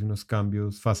estructuras y unos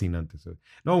cambios fascinantes.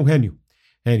 No, un genio.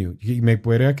 Y me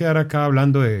podría quedar acá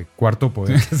hablando de Cuarto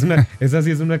Poder. Esa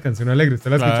sí es una canción alegre. ¿Usted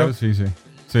la ha escuchado? Sí. Era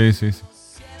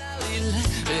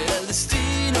el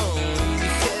destino,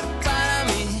 dije para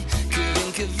mí, qué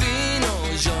bien que vino.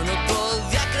 Yo no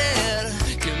podía creer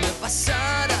que me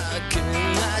pasara, que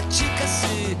una chica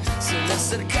así se me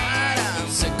acercara.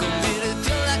 Se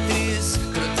convirtió en la actriz,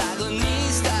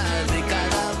 protagonista de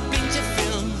cada pinche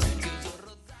film que yo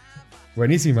rodaba.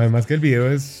 Buenísima, además que el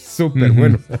video es súper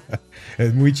bueno.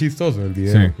 Es muy chistoso el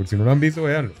video. Sí. Por si no lo han visto,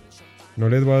 véanlo. No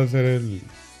les voy a hacer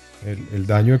el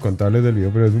daño de contarles del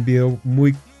video, pero es un video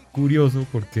muy curioso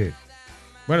porque...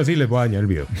 Bueno, sí, les voy a dañar el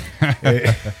video.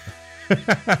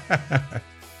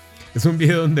 Es un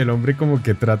video donde el hombre como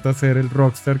que trata de ser el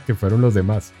rockstar que fueron los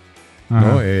demás,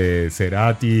 ¿no?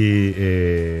 Cerati,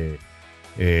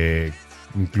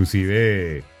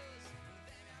 inclusive...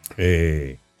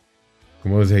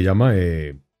 ¿cómo se llama?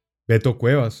 Beto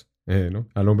Cuevas. ¿No?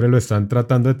 Al hombre lo están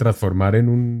tratando de transformar en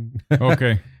un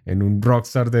en un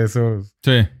rockstar de esos.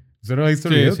 Sí. ¿Usted no ha visto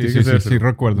el video? Sí,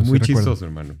 recuerdo. Muy chistoso,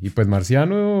 hermano. Y pues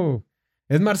Marciano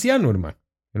es Marciano, hermano.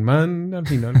 El man al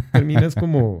final termina es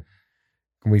como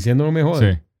diciendo no me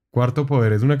jodas. Sí. Cuarto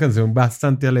Poder es una canción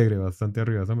bastante alegre, bastante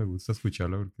arriba. Me gusta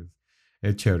escucharla porque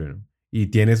es chévere, ¿no? Y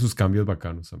tiene sus cambios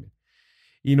bacanos también.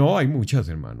 Y no, hay muchas,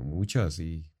 hermano, muchas.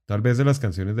 Y tal vez de las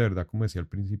canciones de verdad, como decía al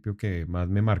principio, que más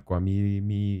me marcó a mí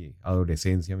mi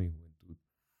adolescencia, mi juventud,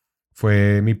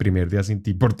 fue Mi Primer Día Sin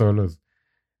Ti, por todas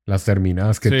las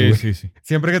terminadas que tuve. Sí.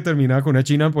 Siempre que terminaba con una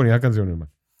china ponía canciones,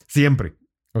 hermano. Siempre.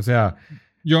 O sea...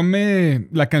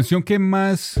 La canción que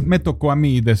más me tocó a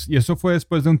mí, y eso fue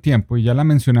después de un tiempo, y ya la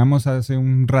mencionamos hace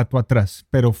un rato atrás,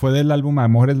 pero fue del álbum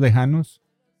Amores Lejanos.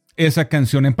 Esa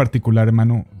canción en particular,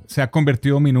 hermano, se ha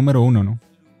convertido en mi número 1, ¿no?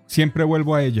 Siempre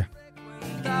vuelvo a ella.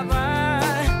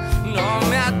 No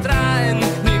me atraen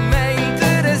ni me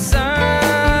interesan.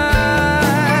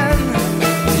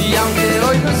 Y aunque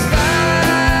hoy no estás,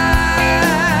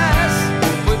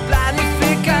 voy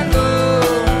planificando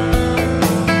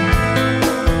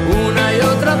una y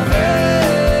otra vez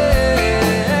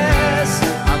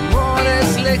amores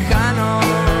lejanos.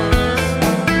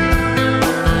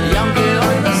 Y aunque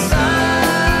hoy no estás,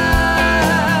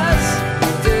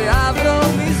 te abro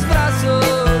mis brazos.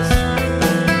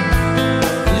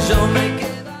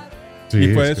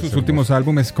 y fue de sus últimos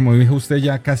álbumes, como dijo usted,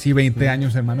 ya casi 20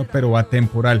 años, hermano, pero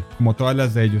atemporal, como todas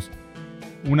las de ellos.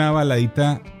 Una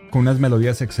baladita con unas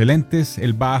melodías excelentes,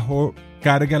 el bajo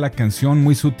carga la canción,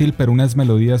 muy sutil, pero unas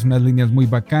melodías, unas líneas muy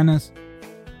bacanas.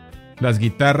 Las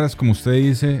guitarras, como usted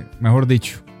dice, mejor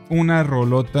dicho, una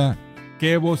rolota.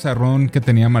 Qué vozarrón que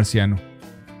tenía Marciano.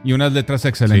 Y unas letras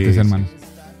excelentes, hermano.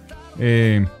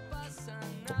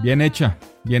 Bien hecha.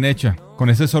 Con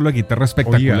ese solo de guitarra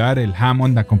espectacular, el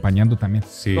Hammond acompañando también.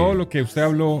 Sí. Todo lo que usted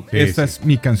habló, esta es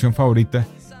mi canción favorita.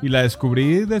 Y la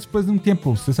descubrí después de un tiempo.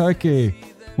 Usted sabe que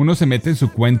uno se mete en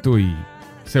su cuento y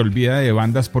se olvida de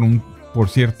bandas por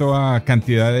cierta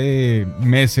cantidad de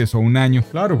meses o un año.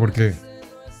 Claro, porque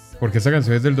esa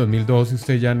canción es del 2002 y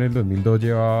usted ya en el 2002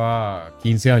 llevaba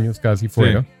 15 años casi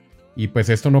fuera. Sí. Y pues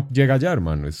esto no llega allá,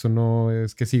 hermano. Esto no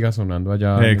es que siga sonando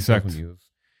allá en Estados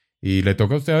Unidos. Y le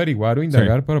toca a usted averiguar o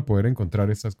indagar para poder encontrar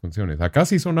estas canciones. Acá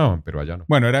sí sonaban, pero allá no.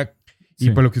 Bueno,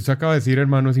 Y por lo que usted acaba de decir,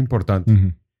 hermano, es importante.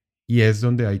 Uh-huh. Y es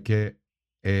donde hay que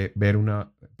ver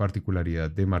una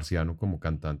particularidad de Marciano como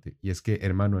cantante. Y es que,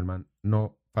 hermano, el man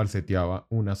no falseteaba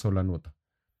una sola nota.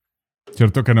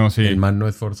 Cierto que no, sí. El man no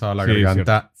esforzaba la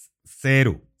garganta.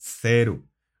 Cero.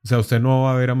 O sea, usted no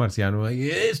va a ver a Marciano ahí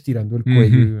estirando el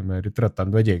cuello y madre,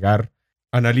 tratando de llegar.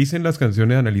 Analicen las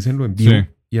canciones, analícenlo en vivo. Sí.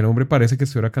 Y el hombre parece que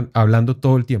estuviera hablando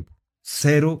todo el tiempo.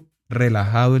 Cero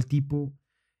relajado el tipo.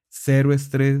 Cero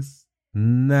estrés.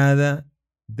 Nada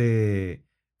de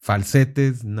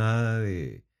falsetes. Nada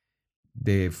de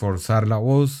forzar la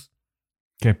voz.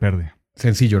 Qué pérdida.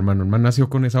 Sencillo, hermano. El man nació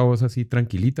con esa voz así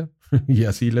tranquilita. Y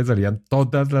así le salían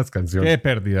todas las canciones. Qué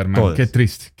pérdida, hermano. Todas. Qué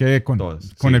triste.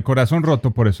 Con el corazón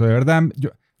roto por eso. De verdad,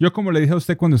 yo como le dije a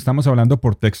usted cuando estamos hablando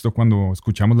por texto, cuando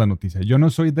escuchamos la noticia, yo no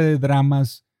soy de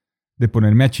dramas, de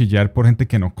ponerme a chillar por gente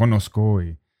que no conozco.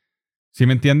 ¿Sí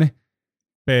me entiende?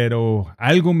 Pero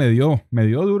algo me dio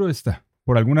duro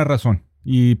por alguna razón.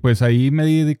 Y pues ahí me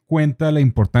di cuenta la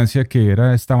importancia que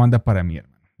era esta banda para mí,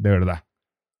 hermano. De verdad.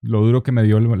 Lo duro que me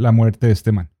dio la muerte de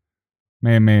este man.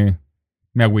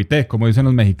 Me agüité, como dicen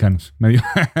los mexicanos.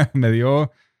 Me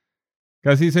dio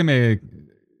casi se me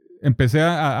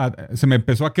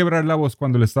empezó a quebrar la voz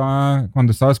cuando estaba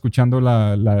escuchando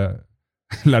la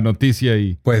noticia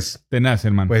y pues tenaz,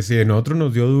 hermano. Pues sí, a nosotros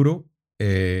nos dio duro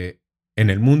en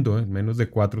el mundo, en menos de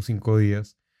 4 o 5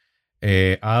 días.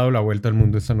 Ha dado la vuelta al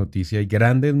mundo esta noticia y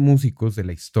grandes músicos de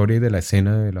la historia y de la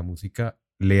escena de la música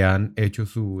le han hecho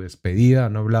su despedida,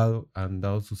 han hablado, han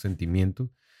dado sus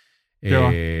sentimientos.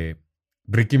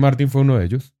 Ricky Martin fue uno de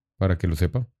ellos, para que lo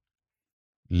sepa.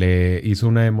 Le hizo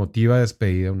una emotiva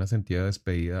despedida, una sentida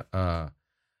despedida a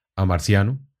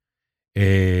Marciano.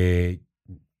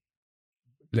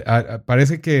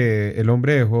 Parece que el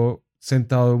hombre dejó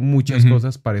sentado muchas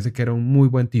cosas. Parece que era un muy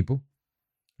buen tipo.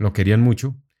 Lo querían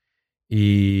mucho.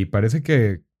 Y parece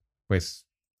que, pues,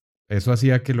 eso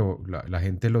hacía que la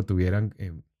gente lo tuvieran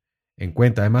en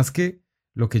cuenta. Además que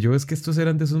lo que yo veo es que estos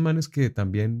eran de esos manes que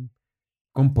también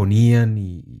componían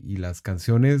y las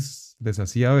canciones les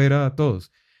hacía ver a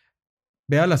todos.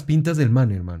 Vea las pintas del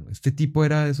man, hermano. Este tipo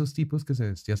era de esos tipos que se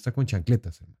vestía hasta con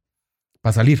chancletas,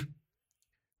 para salir.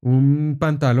 Un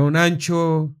pantalón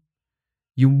ancho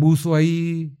y un buzo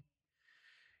ahí.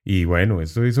 Y bueno,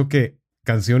 eso hizo que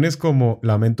canciones como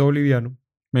Lamento Boliviano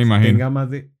me imagino tenga más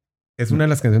de... Es una de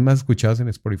las canciones más escuchadas en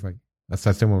Spotify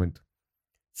hasta este momento.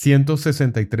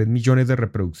 163 millones de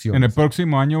reproducciones. En el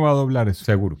próximo año va a doblar eso.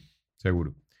 Seguro.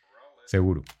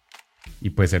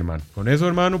 Y pues, hermano, con eso,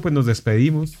 hermano, pues nos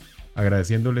despedimos.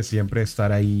 Agradeciéndoles siempre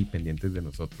estar ahí pendientes de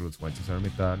nosotros, los Juanchos Hablan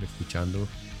Metal, escuchando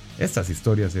estas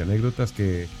historias y anécdotas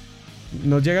que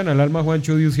nos llegan al alma,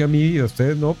 Juancho, Dios y a mí, y a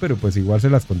ustedes no, pero pues igual se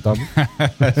las contamos.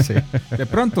 Sí. De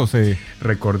pronto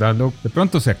recordando. De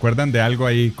pronto se acuerdan de algo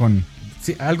ahí con...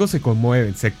 Sí, algo se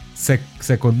conmueven,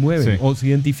 se conmueven, sí. O se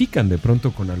identifican de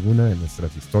pronto con alguna de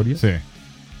nuestras historias. Sí.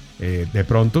 De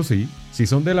pronto sí. Si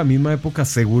son de la misma época,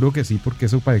 seguro que sí, porque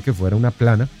eso parece que fuera una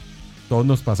plana. Todos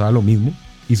nos pasaba lo mismo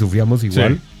y sufríamos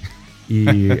igual. Sí.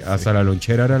 Y hasta la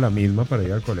lonchera era la misma para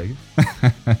ir al colegio.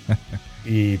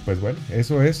 Y pues bueno,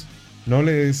 eso es. No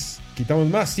les quitamos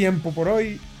más tiempo por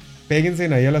hoy.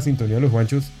 Péguense ahí a la sintonía de los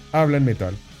Juanchos Hablan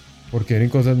Metal, porque vienen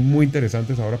cosas muy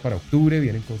interesantes ahora para octubre.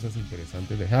 Vienen cosas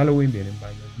interesantes de Halloween. Vienen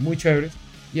vainas muy chéveres.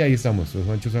 Y ahí estamos, los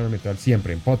Juanchos Hablan Metal,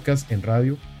 siempre en podcast, en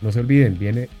radio. No se olviden,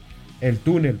 viene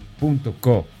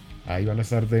eltunel.co. Ahí van a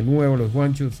estar de nuevo los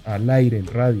Juanchos al aire en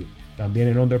radio, también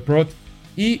en Underprod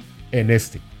y en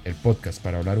el podcast,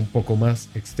 para hablar un poco más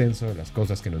extenso de las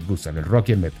cosas que nos gustan, el rock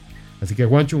y el metal. Así que,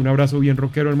 Juancho, un abrazo bien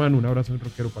rockero, hermano, un abrazo bien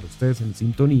rockero para ustedes en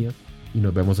sintonía y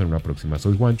nos vemos en una próxima.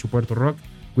 Soy Juancho Puerto Rock,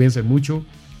 cuídense mucho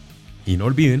y no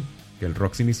olviden que el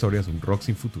rock sin historia es un rock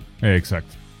sin futuro.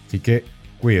 Exacto. Así que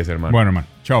cuídese, hermano. Bueno, hermano.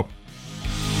 Chao.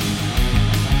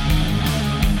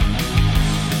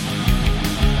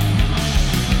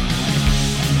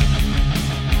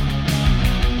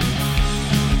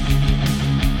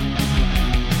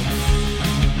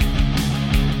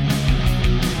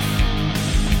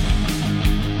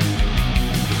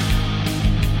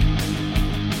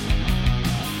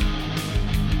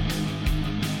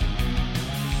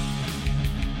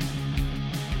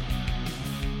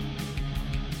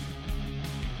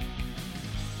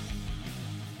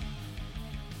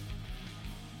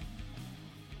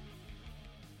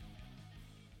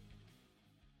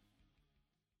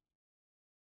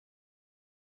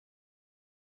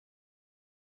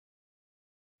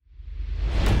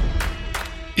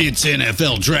 It's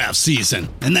NFL draft season,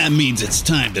 and that means it's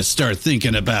time to start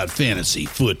thinking about fantasy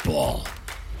football.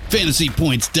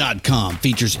 FantasyPoints.com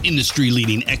features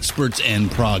industry-leading experts and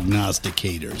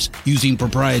prognosticators using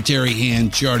proprietary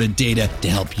hand-charted data to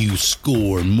help you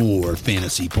score more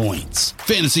fantasy points.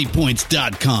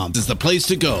 FantasyPoints.com is the place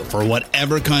to go for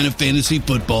whatever kind of fantasy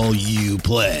football you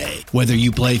play. Whether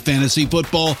you play fantasy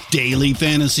football, daily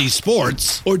fantasy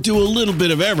sports, or do a little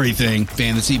bit of everything,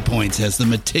 Fantasy Points has the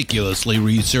meticulously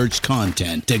researched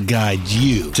content to guide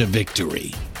you to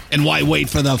victory. And why wait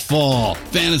for the fall?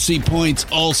 Fantasy Points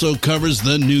also covers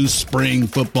the new spring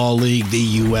football league,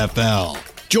 the UFL.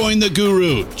 Join the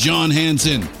guru, John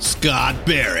Hansen, Scott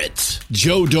Barrett,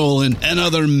 Joe Dolan, and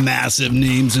other massive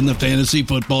names in the fantasy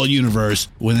football universe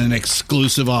with an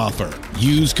exclusive offer.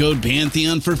 Use code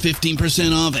Pantheon for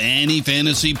 15% off any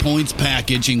Fantasy Points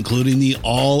package, including the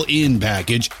all-in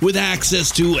package, with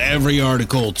access to every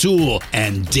article, tool,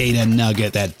 and data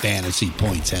nugget that Fantasy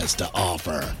Points has to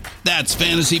offer. That's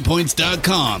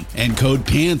FantasyPoints.com and code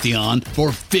Pantheon for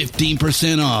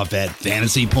 15% off at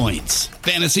Fantasy Points.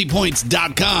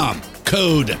 FantasyPoints.com,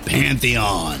 code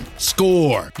Pantheon.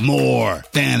 Score more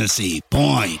fantasy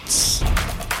points.